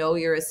stop. I know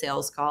you're a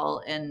sales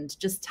call and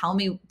just tell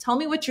me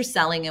what you're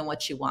selling and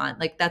what you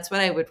want. That's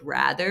what I would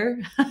rather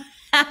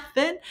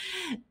happen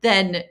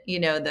than,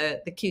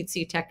 the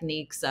cutesy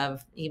techniques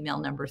of email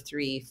number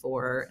 3,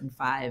 4, and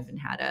 5 and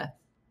how to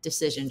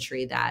decision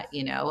tree that,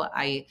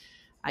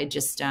 I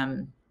just,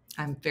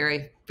 I'm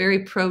very, very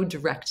pro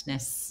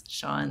directness,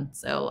 Sean.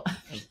 So,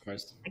 of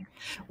course,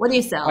 what do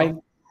you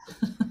sell?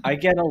 I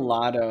get a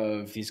lot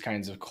of these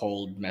kinds of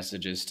cold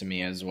messages to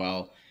me as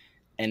well.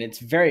 And it's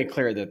very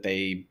clear that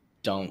they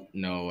don't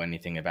know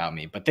anything about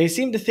me, but they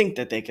seem to think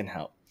that they can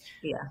help.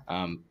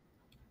 Yeah.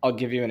 I'll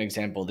give you an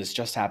example. This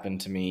just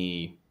happened to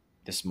me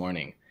this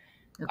morning.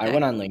 Okay. I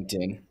went on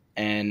LinkedIn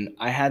and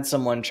I had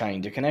someone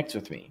trying to connect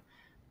with me.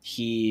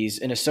 He's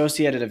an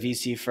associate at a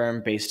VC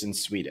firm based in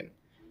Sweden.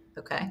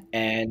 Okay.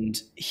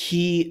 And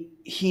he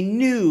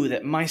knew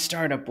that my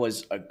startup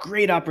was a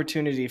great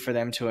opportunity for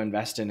them to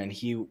invest in, and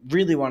he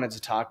really wanted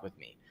to talk with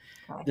me.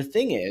 Okay. The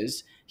thing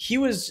is,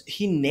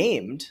 he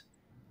named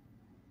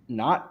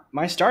not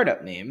my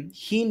startup name.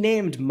 He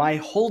named my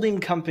holding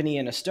company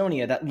in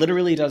Estonia that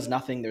literally does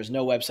nothing. There's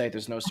no website,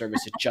 there's no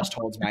service. It just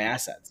holds my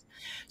assets.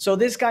 So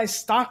this guy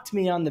stalked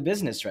me on the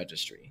business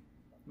registry.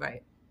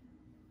 Right.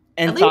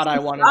 And thought I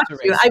wanted to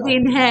raise I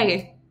mean,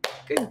 hey,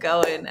 good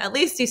going. At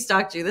least he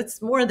stalked you.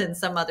 That's more than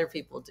some other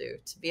people do,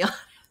 to be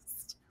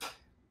honest.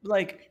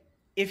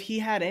 If he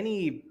had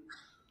any,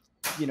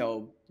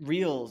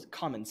 real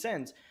common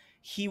sense,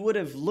 he would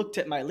have looked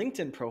at my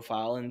LinkedIn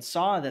profile and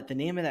saw that the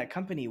name of that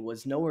company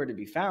was nowhere to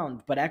be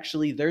found. But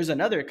actually, there's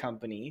another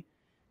company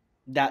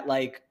that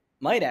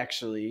might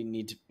actually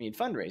need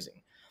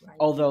fundraising. Right.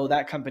 Although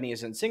that company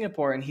is in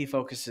Singapore and he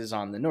focuses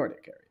on the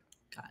Nordic area.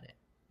 Got it.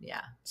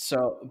 Yeah.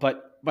 So,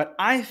 but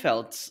I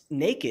felt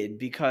naked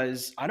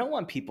because I don't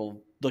want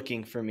people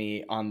looking for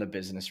me on the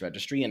business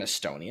registry in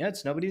Estonia.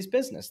 It's nobody's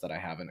business that I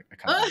have a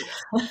company.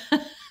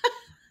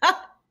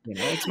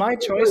 It's my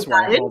choice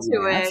where I hold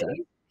my assets.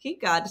 He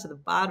got to the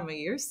bottom of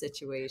your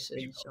situation,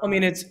 Sean. I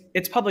mean,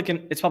 it's public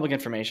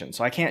information,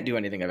 so I can't do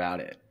anything about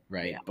it,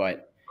 right? Yeah, but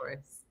of course.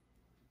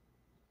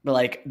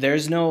 But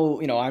there's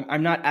no,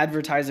 I'm not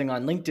advertising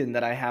on LinkedIn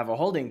that I have a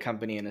holding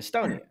company in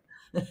Estonia.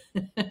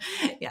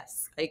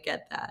 Yes, I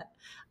get that.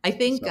 I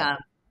think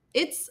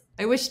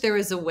I wish there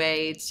was a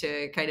way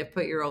to kind of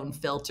put your own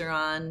filter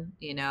on,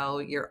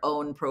 your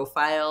own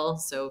profile.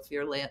 So if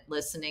you're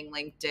listening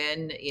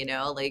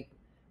LinkedIn,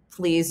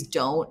 please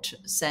don't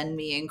send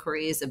me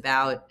inquiries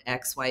about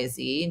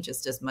XYZ,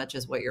 just as much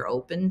as what you're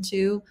open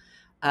to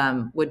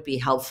would be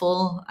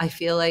helpful. I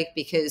feel like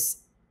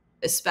because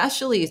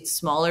especially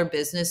smaller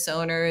business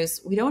owners,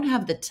 we don't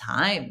have the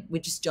time. We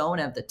just don't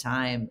have the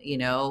time,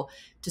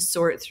 to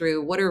sort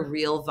through what are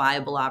real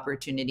viable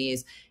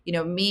opportunities.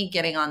 Me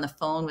getting on the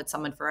phone with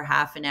someone for a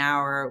half an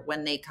hour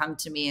when they come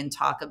to me and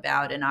talk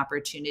about an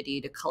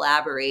opportunity to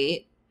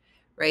collaborate,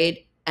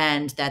 right?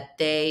 And that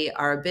they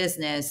are a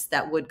business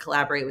that would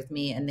collaborate with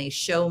me, and they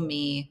show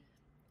me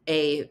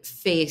a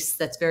face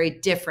that's very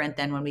different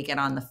than when we get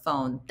on the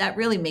phone. That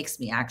really makes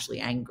me actually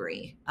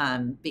angry,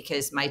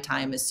 because my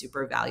time is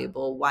super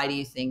valuable. Why do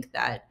you think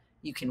that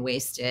you can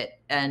waste it?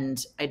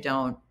 And I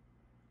don't.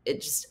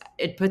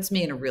 It puts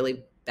me in a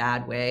really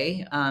bad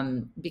way,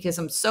 because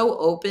I'm so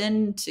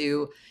open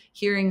to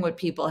hearing what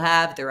people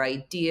have, their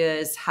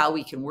ideas, how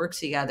we can work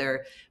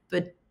together.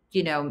 But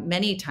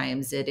many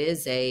times it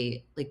is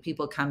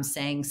people come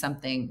saying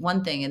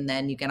one thing, and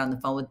then you get on the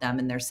phone with them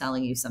and they're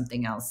selling you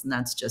something else. And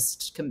that's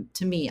just,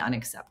 to me,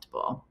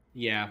 unacceptable.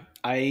 Yeah.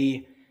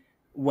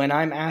 When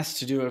I'm asked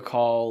to do a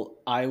call,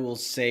 I will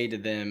say to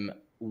them,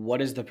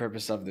 what is the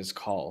purpose of this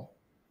call?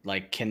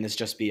 Like, can this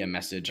just be a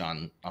message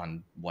on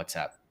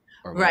WhatsApp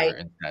or whatever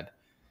instead?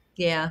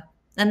 Yeah.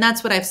 And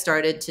that's what I've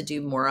started to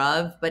do more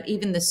of. But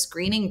even the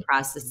screening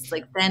process,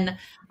 then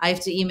I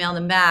have to email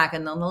them back,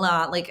 and then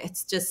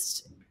it's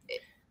just,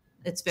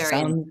 it's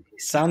very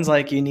sounds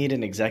like you need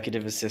an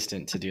executive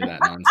assistant to do that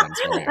nonsense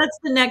for you. That's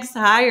the next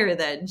hire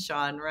then,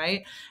 Sean,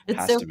 right?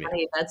 It's so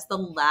funny. That's the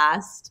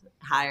last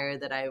hire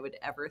that I would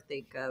ever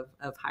think of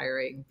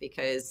hiring,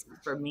 because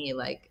for me,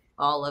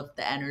 all of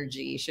the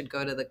energy should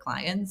go to the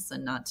clients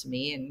and not to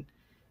me. And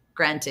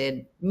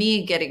granted,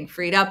 me getting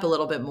freed up a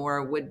little bit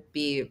more would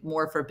be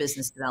more for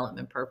business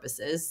development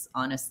purposes,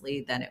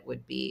 honestly, than it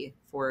would be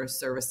for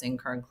servicing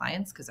current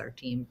clients, because our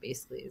team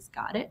basically has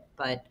got it.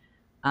 But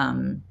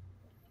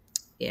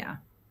yeah.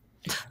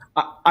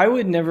 I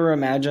would never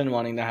imagine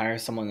wanting to hire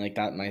someone like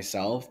that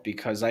myself,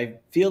 because I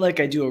feel like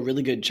I do a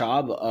really good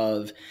job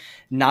of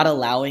not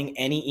allowing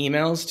any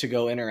emails to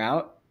go in or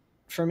out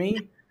for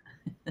me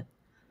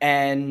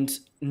and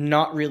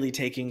not really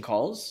taking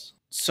calls.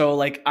 So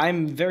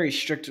I'm very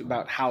strict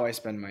about how I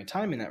spend my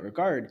time in that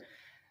regard,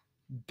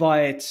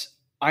 but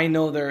I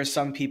know there are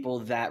some people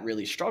that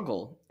really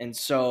struggle. And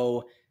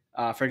so,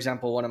 for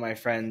example, one of my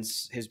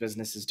friends, his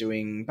business is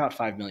doing about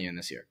 5 million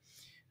this year.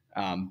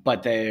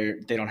 But they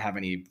don't have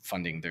any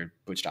funding. They're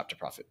bootstrapped to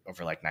profit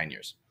over 9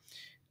 years.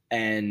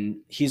 And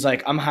he's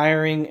like, I'm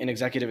hiring an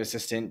executive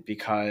assistant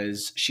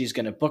because she's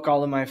going to book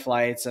all of my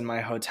flights and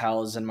my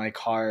hotels and my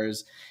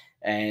cars,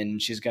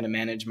 and she's going to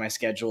manage my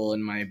schedule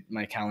and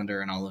my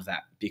calendar and all of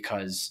that,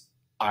 because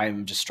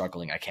I'm just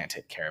struggling. I can't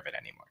take care of it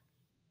anymore.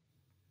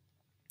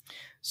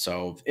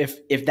 So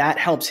if that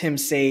helps him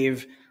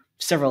save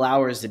several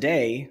hours a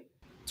day,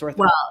 it's worth it.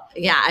 Well,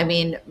 yeah. I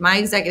mean, my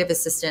executive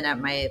assistant at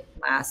my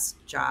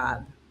last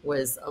job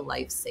was a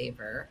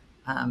lifesaver.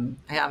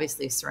 I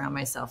obviously surround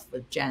myself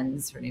with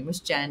Jens. Her name was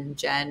Jen.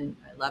 Jen,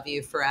 I love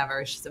you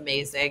forever. She's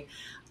amazing.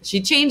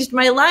 She changed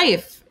my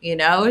life.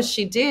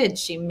 She did.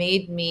 She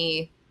made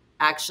me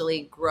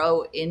actually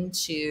grow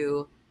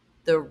into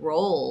the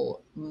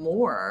role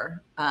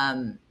more,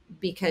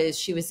 because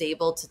she was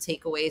able to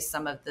take away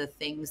some of the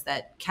things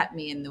that kept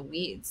me in the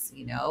weeds,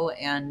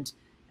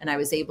 and I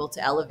was able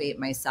to elevate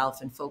myself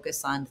and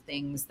focus on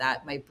things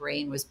that my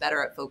brain was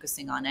better at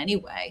focusing on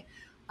anyway.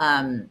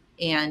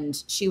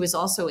 And she was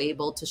also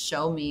able to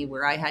show me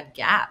where I had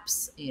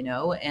gaps,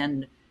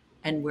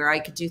 and where I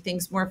could do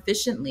things more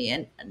efficiently.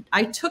 And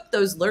I took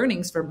those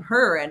learnings from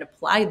her and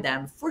applied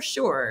them for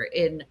sure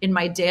in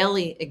my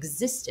daily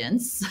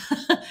existence,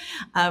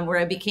 where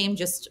I became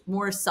just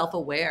more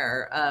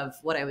self-aware of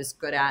what I was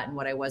good at and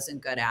what I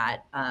wasn't good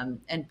at.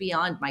 And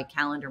beyond my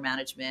calendar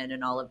management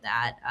and all of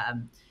that,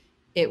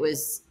 it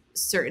was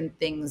certain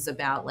things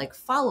about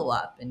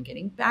follow-up and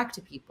getting back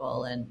to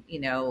people, and,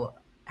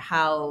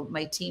 how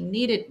my team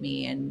needed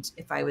me. And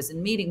if I was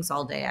in meetings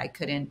all day, I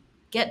couldn't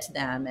get to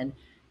them. And,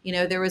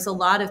 there was a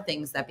lot of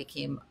things that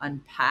became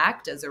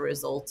unpacked as a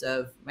result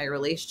of my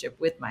relationship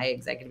with my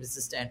executive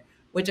assistant,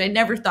 which I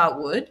never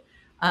thought would.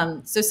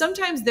 So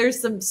sometimes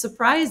there's some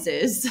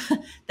surprises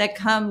that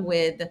come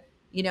with,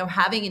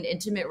 having an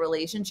intimate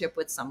relationship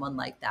with someone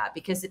like that,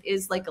 because it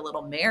is like a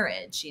little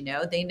marriage.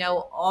 They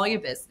know all your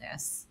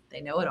business,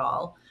 they know it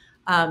all.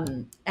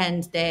 And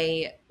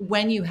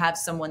when you have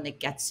someone that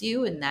gets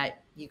you, and that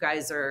you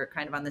guys are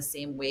kind of on the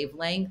same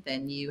wavelength,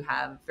 and you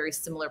have very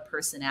similar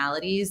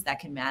personalities that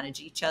can manage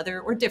each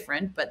other, or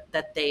different, but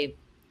that they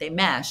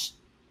mesh,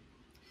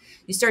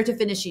 you start to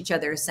finish each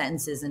other's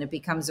sentences, and it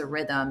becomes a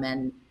rhythm.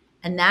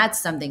 And that's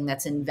something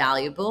that's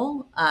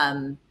invaluable.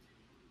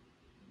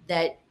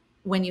 That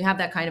when you have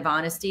that kind of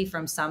honesty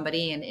from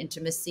somebody and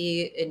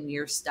intimacy in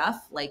your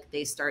stuff,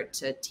 they start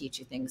to teach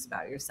you things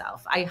about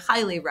yourself. I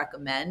highly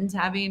recommend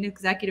having an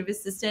executive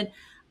assistant.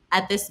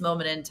 At this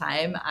moment in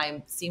time,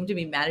 I seem to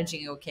be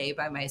managing okay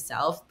by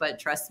myself, but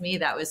trust me,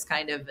 that was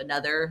kind of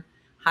another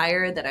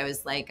hire that I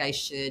was like, I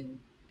should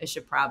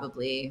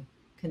probably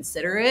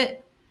consider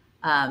it.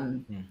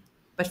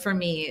 But for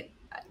me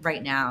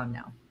right now,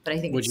 no. but I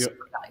think Would it's you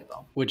super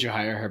valuable. would you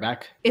hire her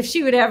back? If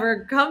she would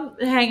ever come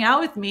hang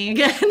out with me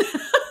again.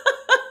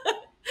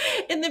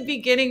 In the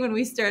beginning, when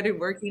we started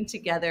working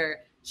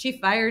together, she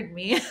fired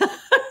me.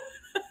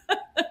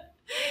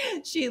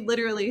 She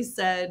literally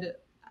said,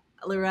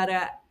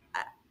 Loretta,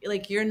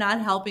 like, you're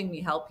not helping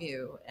me help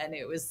you. And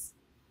it was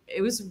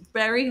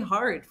very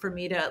hard for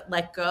me to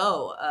let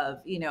go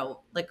of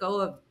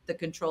the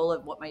control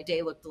of what my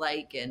day looked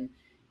like. And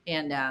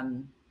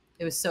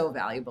it was so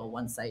valuable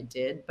once I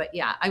did. But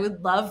yeah, I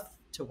would love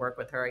to work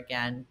with her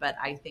again, but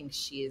I think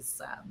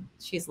she's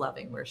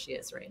loving where she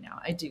is right now.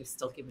 I do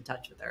still keep in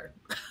touch with her.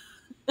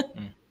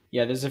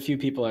 Yeah, there's a few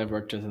people I've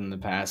worked with in the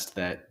past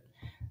that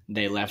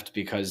they left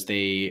because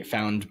they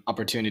found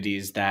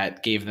opportunities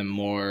that gave them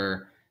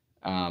more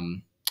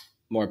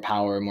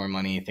power, more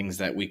money, things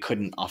that we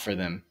couldn't offer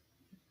them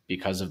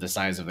because of the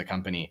size of the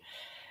company.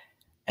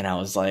 And I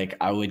was like,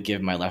 I would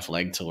give my left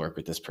leg to work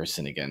with this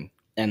person again.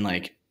 And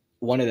like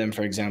one of them,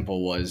 for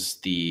example, was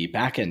the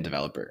backend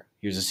developer.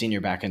 He was a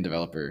senior backend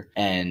developer.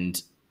 And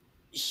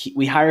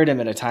we hired him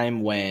at a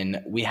time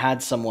when we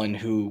had someone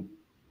who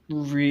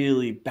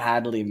really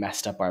badly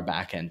messed up our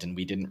backend and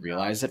we didn't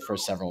realize it for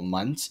several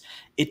months.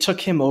 It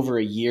took him over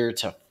a year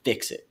to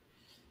fix it.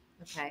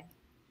 Okay.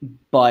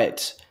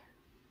 But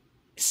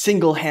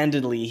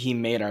single-handedly, he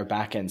made our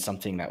backend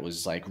something that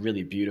was like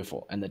really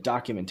beautiful. And the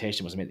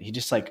documentation was amazing. He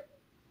just like,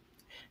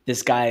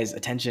 this guy's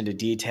attention to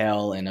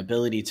detail and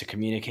ability to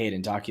communicate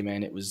and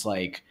document, it was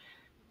like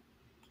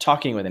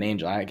talking with an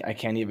angel. I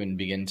can't even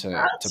begin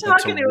to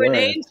talking to an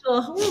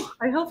angel. Ooh,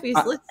 I hope he's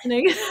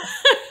listening.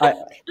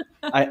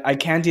 I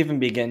can't even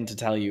begin to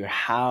tell you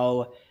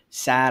how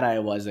sad I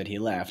was that he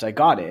left. I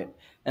got it,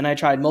 and I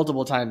tried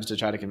multiple times to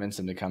try to convince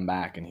him to come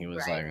back, and he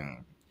was like,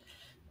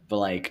 but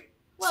like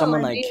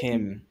someone like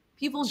him,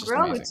 people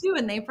grow too,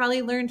 and they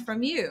probably learned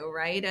from you,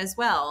 right? As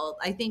well.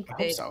 I think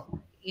I hope so.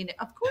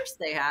 Of course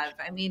they have.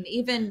 I mean,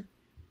 even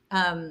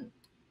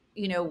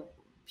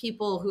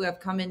people who have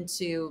come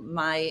into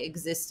my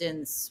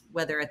existence,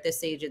 whether at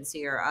this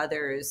agency or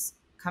others,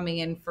 coming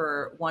in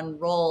for one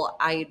role,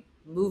 I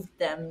moved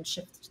them,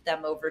 shifted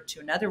them over to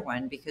another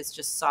one because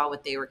just saw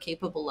what they were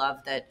capable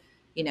of that,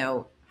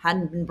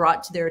 hadn't been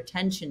brought to their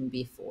attention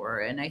before.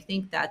 And I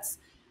think that's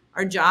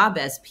our job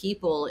as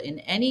people in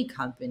any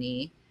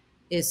company,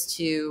 is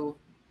to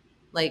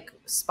like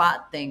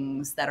spot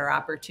things that are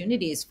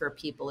opportunities for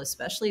people,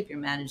 especially if you're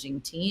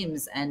managing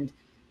teams, and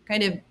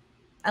kind of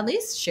at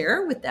least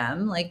share with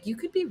them, like, you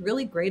could be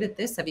really great at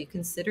this. Have you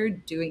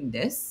considered doing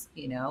this?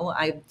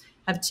 I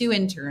have 2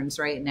 interns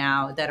right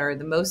now that are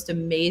the most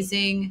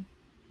amazing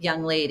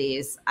young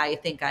ladies I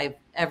think I've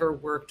ever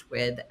worked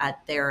with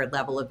at their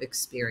level of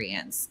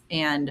experience.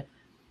 And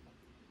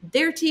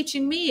they're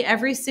teaching me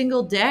every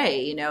single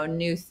day,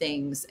 new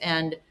things.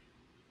 And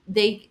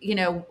they,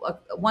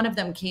 one of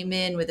them came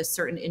in with a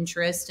certain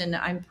interest and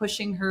I'm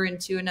pushing her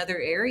into another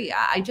area.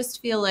 I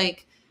just feel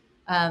like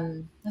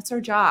that's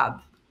our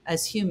job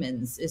as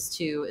humans, is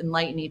to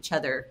enlighten each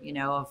other,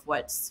 of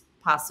what's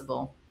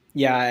possible.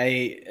 Yeah,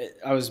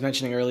 I was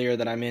mentioning earlier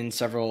that I'm in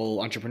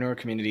several entrepreneur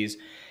communities,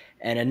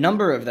 and a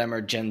number of them are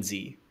Gen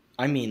Z.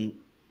 I mean,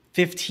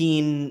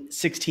 15,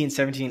 16,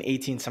 17,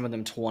 18, some of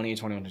them 20,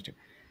 21, 22.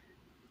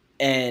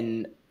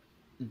 And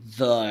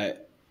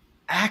the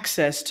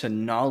access to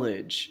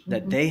knowledge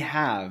that they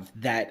have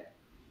that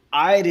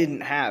I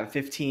didn't have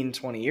 15,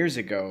 20 years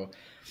ago,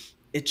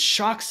 it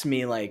shocks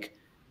me. Like,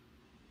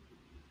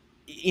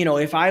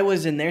 if I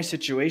was in their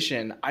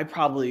situation, I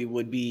probably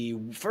would be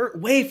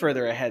way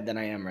further ahead than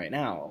I am right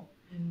now,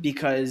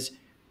 because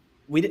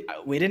we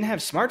didn't have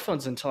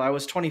smartphones until I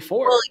was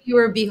 24. Well, you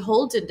were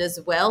beholden as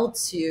well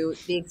to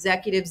the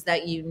executives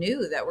that you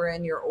knew that were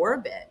in your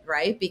orbit,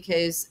 right?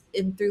 Because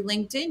through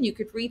LinkedIn, you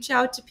could reach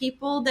out to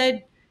people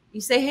that you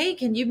say, hey,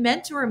 can you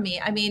mentor me?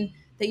 I mean,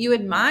 that you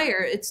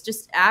admire. It's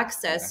just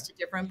access to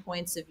different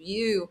points of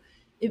view.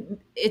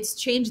 It's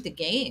changed the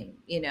game,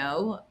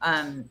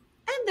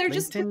 and they're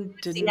just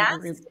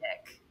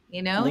enthusiastic,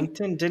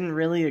 LinkedIn didn't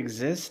really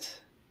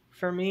exist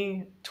for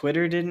me.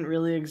 Twitter didn't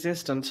really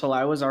exist until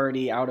I was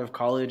already out of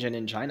college and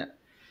in China.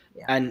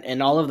 Yeah.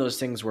 And all of those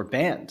things were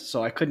banned,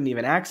 so I couldn't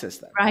even access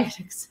them. Right,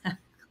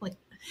 exactly.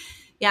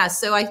 Yeah,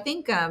 so I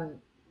think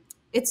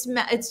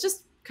it's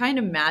just kind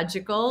of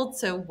magical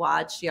to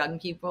watch young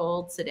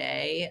people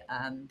today.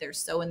 They're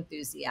so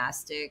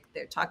enthusiastic.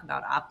 They're talking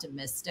about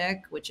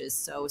optimistic, which is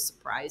so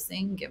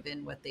surprising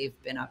given what they've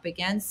been up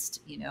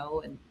against,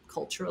 and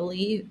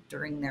culturally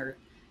during their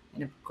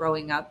kind of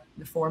growing up,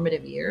 the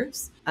formative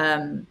years.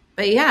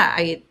 But yeah,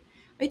 I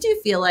do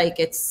feel like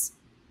it's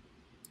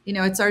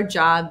our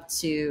job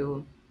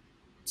to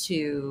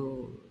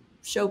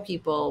show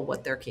people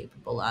what they're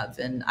capable of.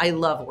 And I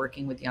love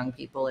working with young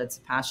people. It's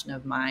a passion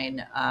of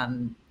mine.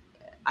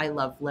 I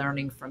love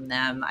learning from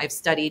them. I've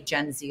studied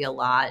Gen Z a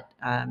lot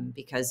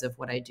because of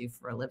what I do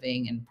for a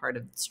living, and part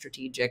of the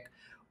strategic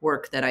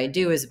work that I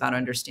do is about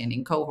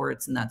understanding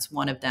cohorts, and that's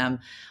one of them.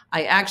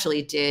 I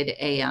actually did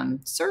a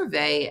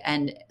survey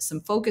and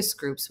some focus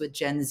groups with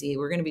Gen Z.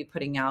 We're going to be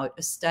putting out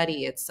a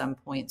study at some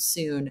point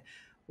soon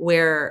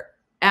where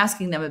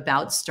asking them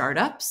about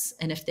startups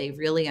and if they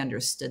really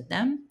understood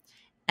them.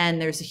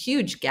 And there's a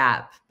huge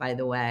gap, by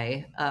the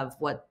way, of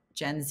what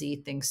Gen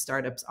Z thinks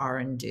startups are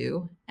and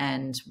do,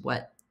 and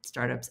what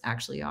startups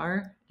actually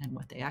are and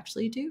what they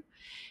actually do.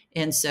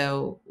 And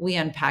so we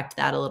unpacked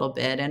that a little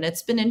bit. And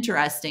it's been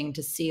interesting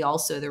to see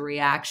also the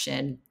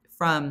reaction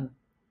from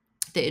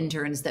the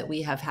interns that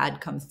we have had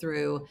come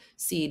through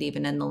Sēd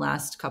even in the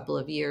last couple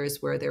of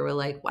years, where they were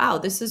like, wow,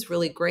 this is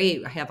really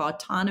great. I have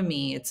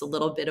autonomy. It's a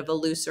little bit of a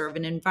looser of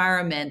an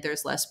environment.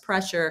 There's less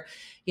pressure,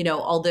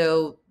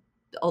 although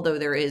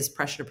there is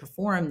pressure to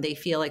perform, they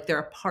feel like they're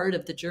a part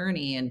of the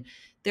journey. And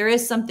there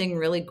is something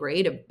really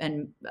great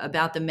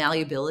about the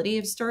malleability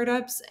of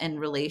startups in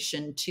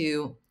relation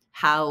to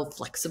how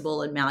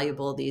flexible and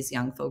malleable these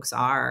young folks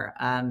are,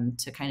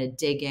 to kind of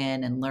dig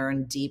in and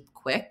learn deep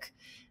quick.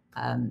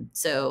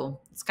 So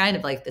it's kind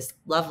of like this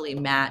lovely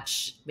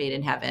match made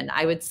in heaven.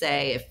 I would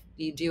say if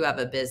you do have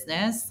a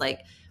business,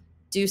 like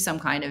do some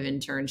kind of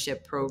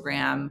internship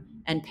program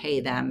and pay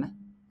them.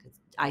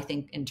 I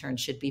think interns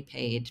should be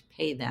paid,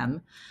 pay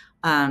them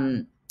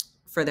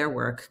for their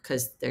work,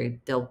 because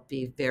they'll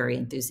be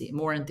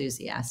more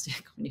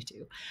enthusiastic when you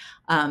do.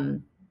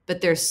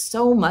 But there's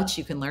so much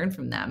you can learn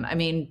from them. I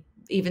mean,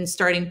 even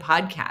starting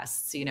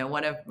podcasts,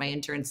 one of my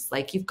interns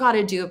like, you've got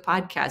to do a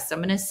podcast. I'm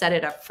going to set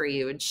it up for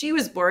you. And she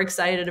was more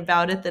excited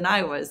about it than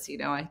I was.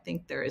 I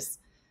think there is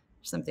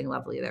something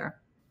lovely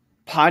there.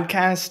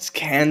 Podcasts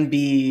can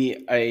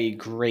be a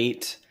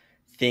great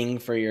thing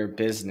for your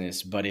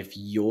business, but if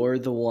you're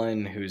the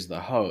one who's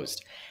the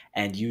host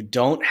and you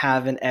don't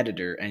have an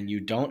editor and you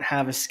don't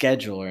have a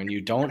scheduler and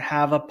you don't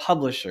have a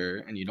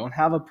publisher and you don't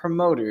have a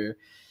promoter,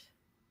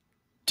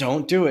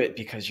 don't do it,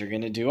 because you're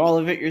going to do all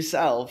of it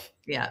yourself.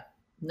 Yeah.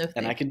 No,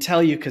 and I can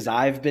tell you, because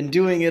I've been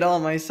doing it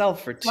all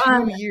myself for 2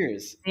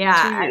 years.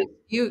 Yeah, 2 years.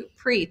 You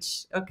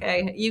preach.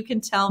 Okay. You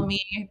can tell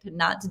me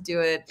not to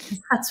do it.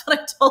 That's what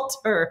I told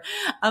her.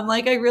 I'm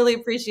like, I really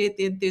appreciate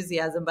the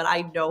enthusiasm, but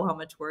I know how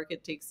much work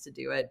it takes to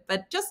do it.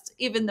 But just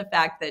even the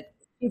fact that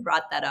he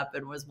brought that up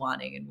and was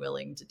wanting and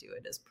willing to do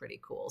it is pretty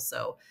cool.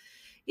 So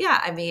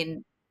yeah, I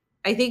mean,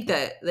 I think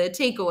that the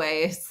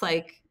takeaway is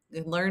like,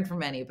 learn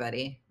from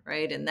anybody.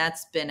 Right. And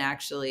that's been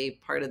actually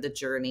part of the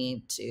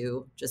journey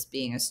to just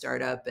being a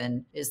startup,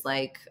 and is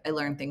like, I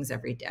learn things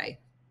every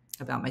day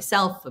about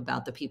myself,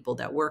 about the people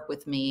that work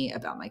with me,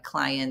 about my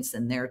clients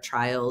and their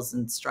trials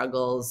and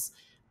struggles,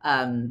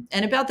 and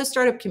about the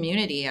startup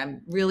community.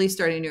 I'm really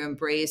starting to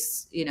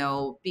embrace,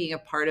 being a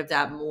part of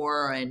that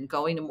more and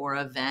going to more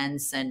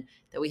events, and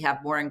that we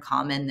have more in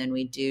common than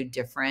we do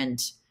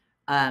different.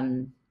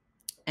 And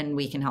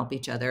we can help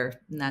each other.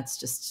 And that's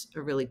just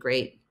a really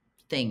great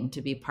thing,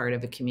 to be part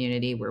of a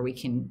community where we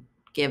can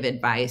give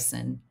advice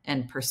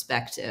and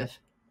perspective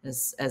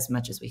as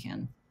much as we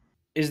can.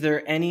 Is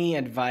there any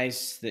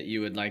advice that you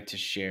would like to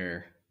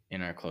share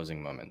in our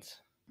closing moments?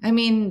 I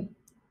mean,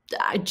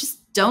 I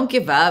just don't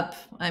give up.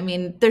 I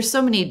mean, there's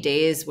so many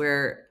days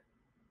where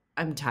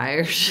I'm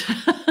tired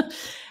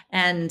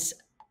and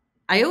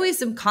I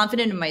always am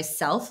confident in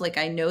myself. Like,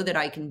 I know that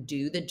I can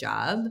do the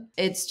job.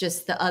 It's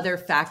just the other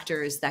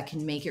factors that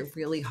can make it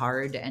really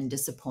hard and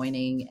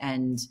disappointing.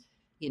 And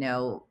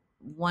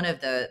one of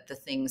the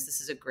things,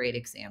 this is a great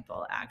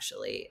example,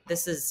 actually.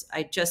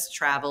 I just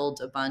traveled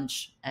a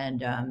bunch,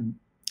 and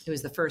it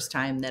was the first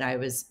time that I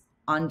was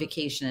on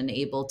vacation and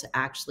able to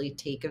actually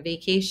take a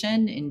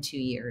vacation in 2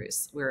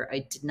 years, where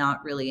I did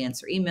not really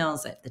answer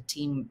emails. The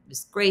team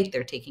is great.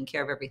 They're taking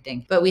care of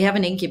everything. But we have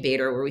an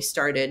incubator where we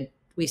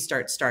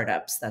start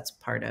startups. That's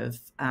part of,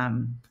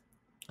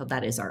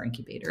 that is our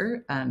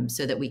incubator,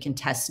 so that we can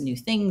test new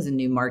things and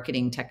new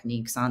marketing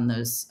techniques on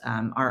those,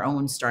 our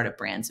own startup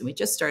brands. And we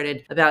just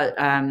started about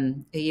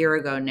a year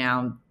ago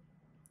now,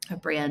 a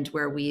brand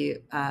where we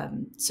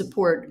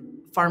support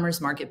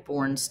farmers market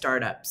born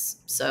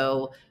startups.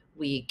 So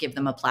we give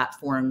them a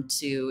platform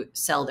to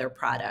sell their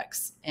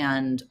products,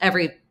 and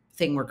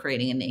everything we're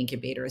creating in the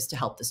incubator is to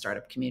help the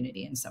startup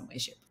community in some way,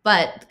 shape.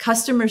 But the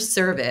customer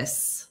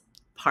service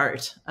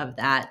part of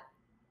that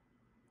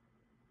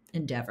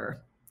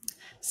endeavor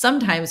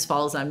sometimes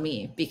falls on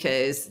me,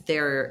 because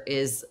there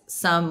is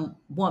some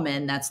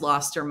woman that's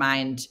lost her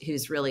mind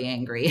who's really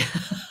angry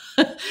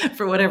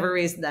for whatever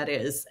reason that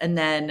is. And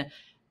then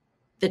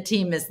the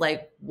team is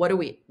like, what do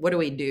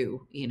we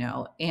do?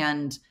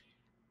 And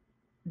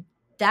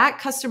that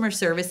customer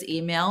service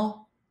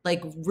email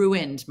like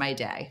ruined my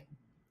day.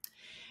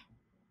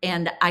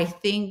 And I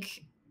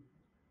think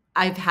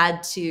I've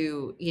had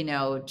to,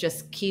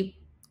 just keep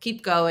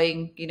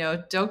going,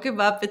 don't give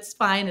up. It's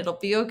fine. It'll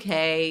be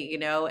okay.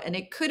 And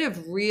it could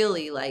have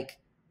really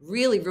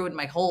ruined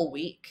my whole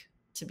week,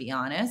 to be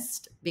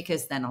honest,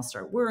 because then I'll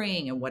start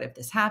worrying. And what if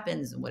this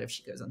happens? And what if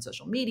she goes on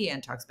social media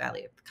and talks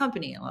badly of the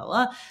company and blah,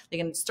 blah, blah. They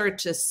can start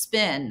to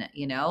spin,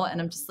 and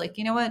I'm just like,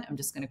 you know what? I'm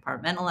just going to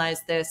compartmentalize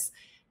this.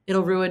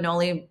 It'll ruin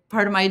only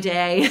part of my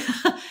day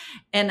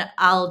and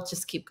I'll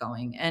just keep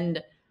going.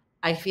 And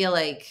I feel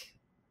like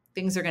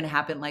things are going to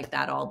happen like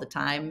that all the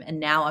time. And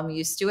now I'm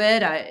used to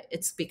it.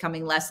 It's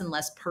becoming less and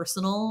less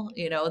personal,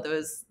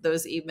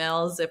 those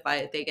emails,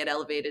 if they get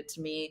elevated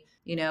to me,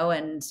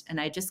 and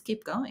I just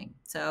keep going.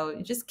 So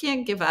you just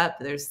can't give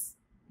up.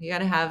 You got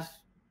to have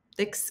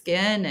thick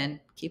skin and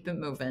keep it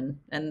moving.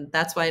 And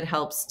that's why it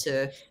helps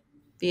to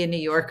be a New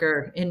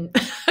Yorker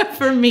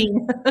for me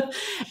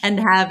and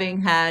having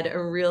had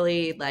a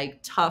really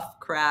tough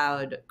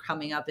crowd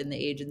coming up in the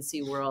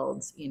agency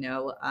world,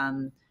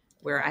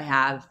 where I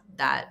have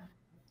that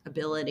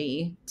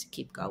ability to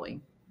keep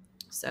going.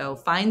 So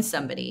find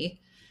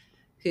somebody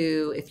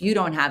who, if you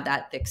don't have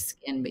that thick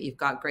skin, but you've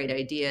got great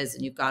ideas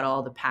and you've got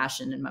all the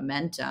passion and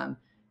momentum,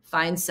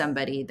 find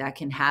somebody that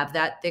can have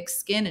that thick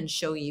skin and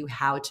show you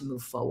how to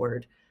move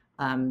forward.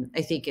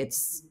 I think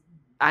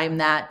I'm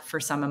that for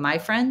some of my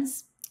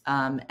friends,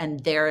 and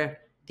they're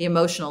the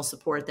emotional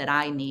support that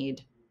I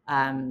need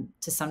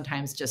to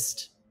sometimes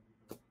just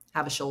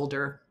have a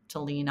shoulder to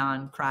lean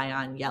on, cry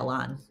on, yell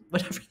on,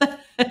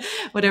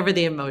 whatever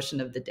the emotion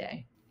of the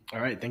day.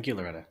 All right. Thank you,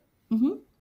 Loretta. Mm-hmm.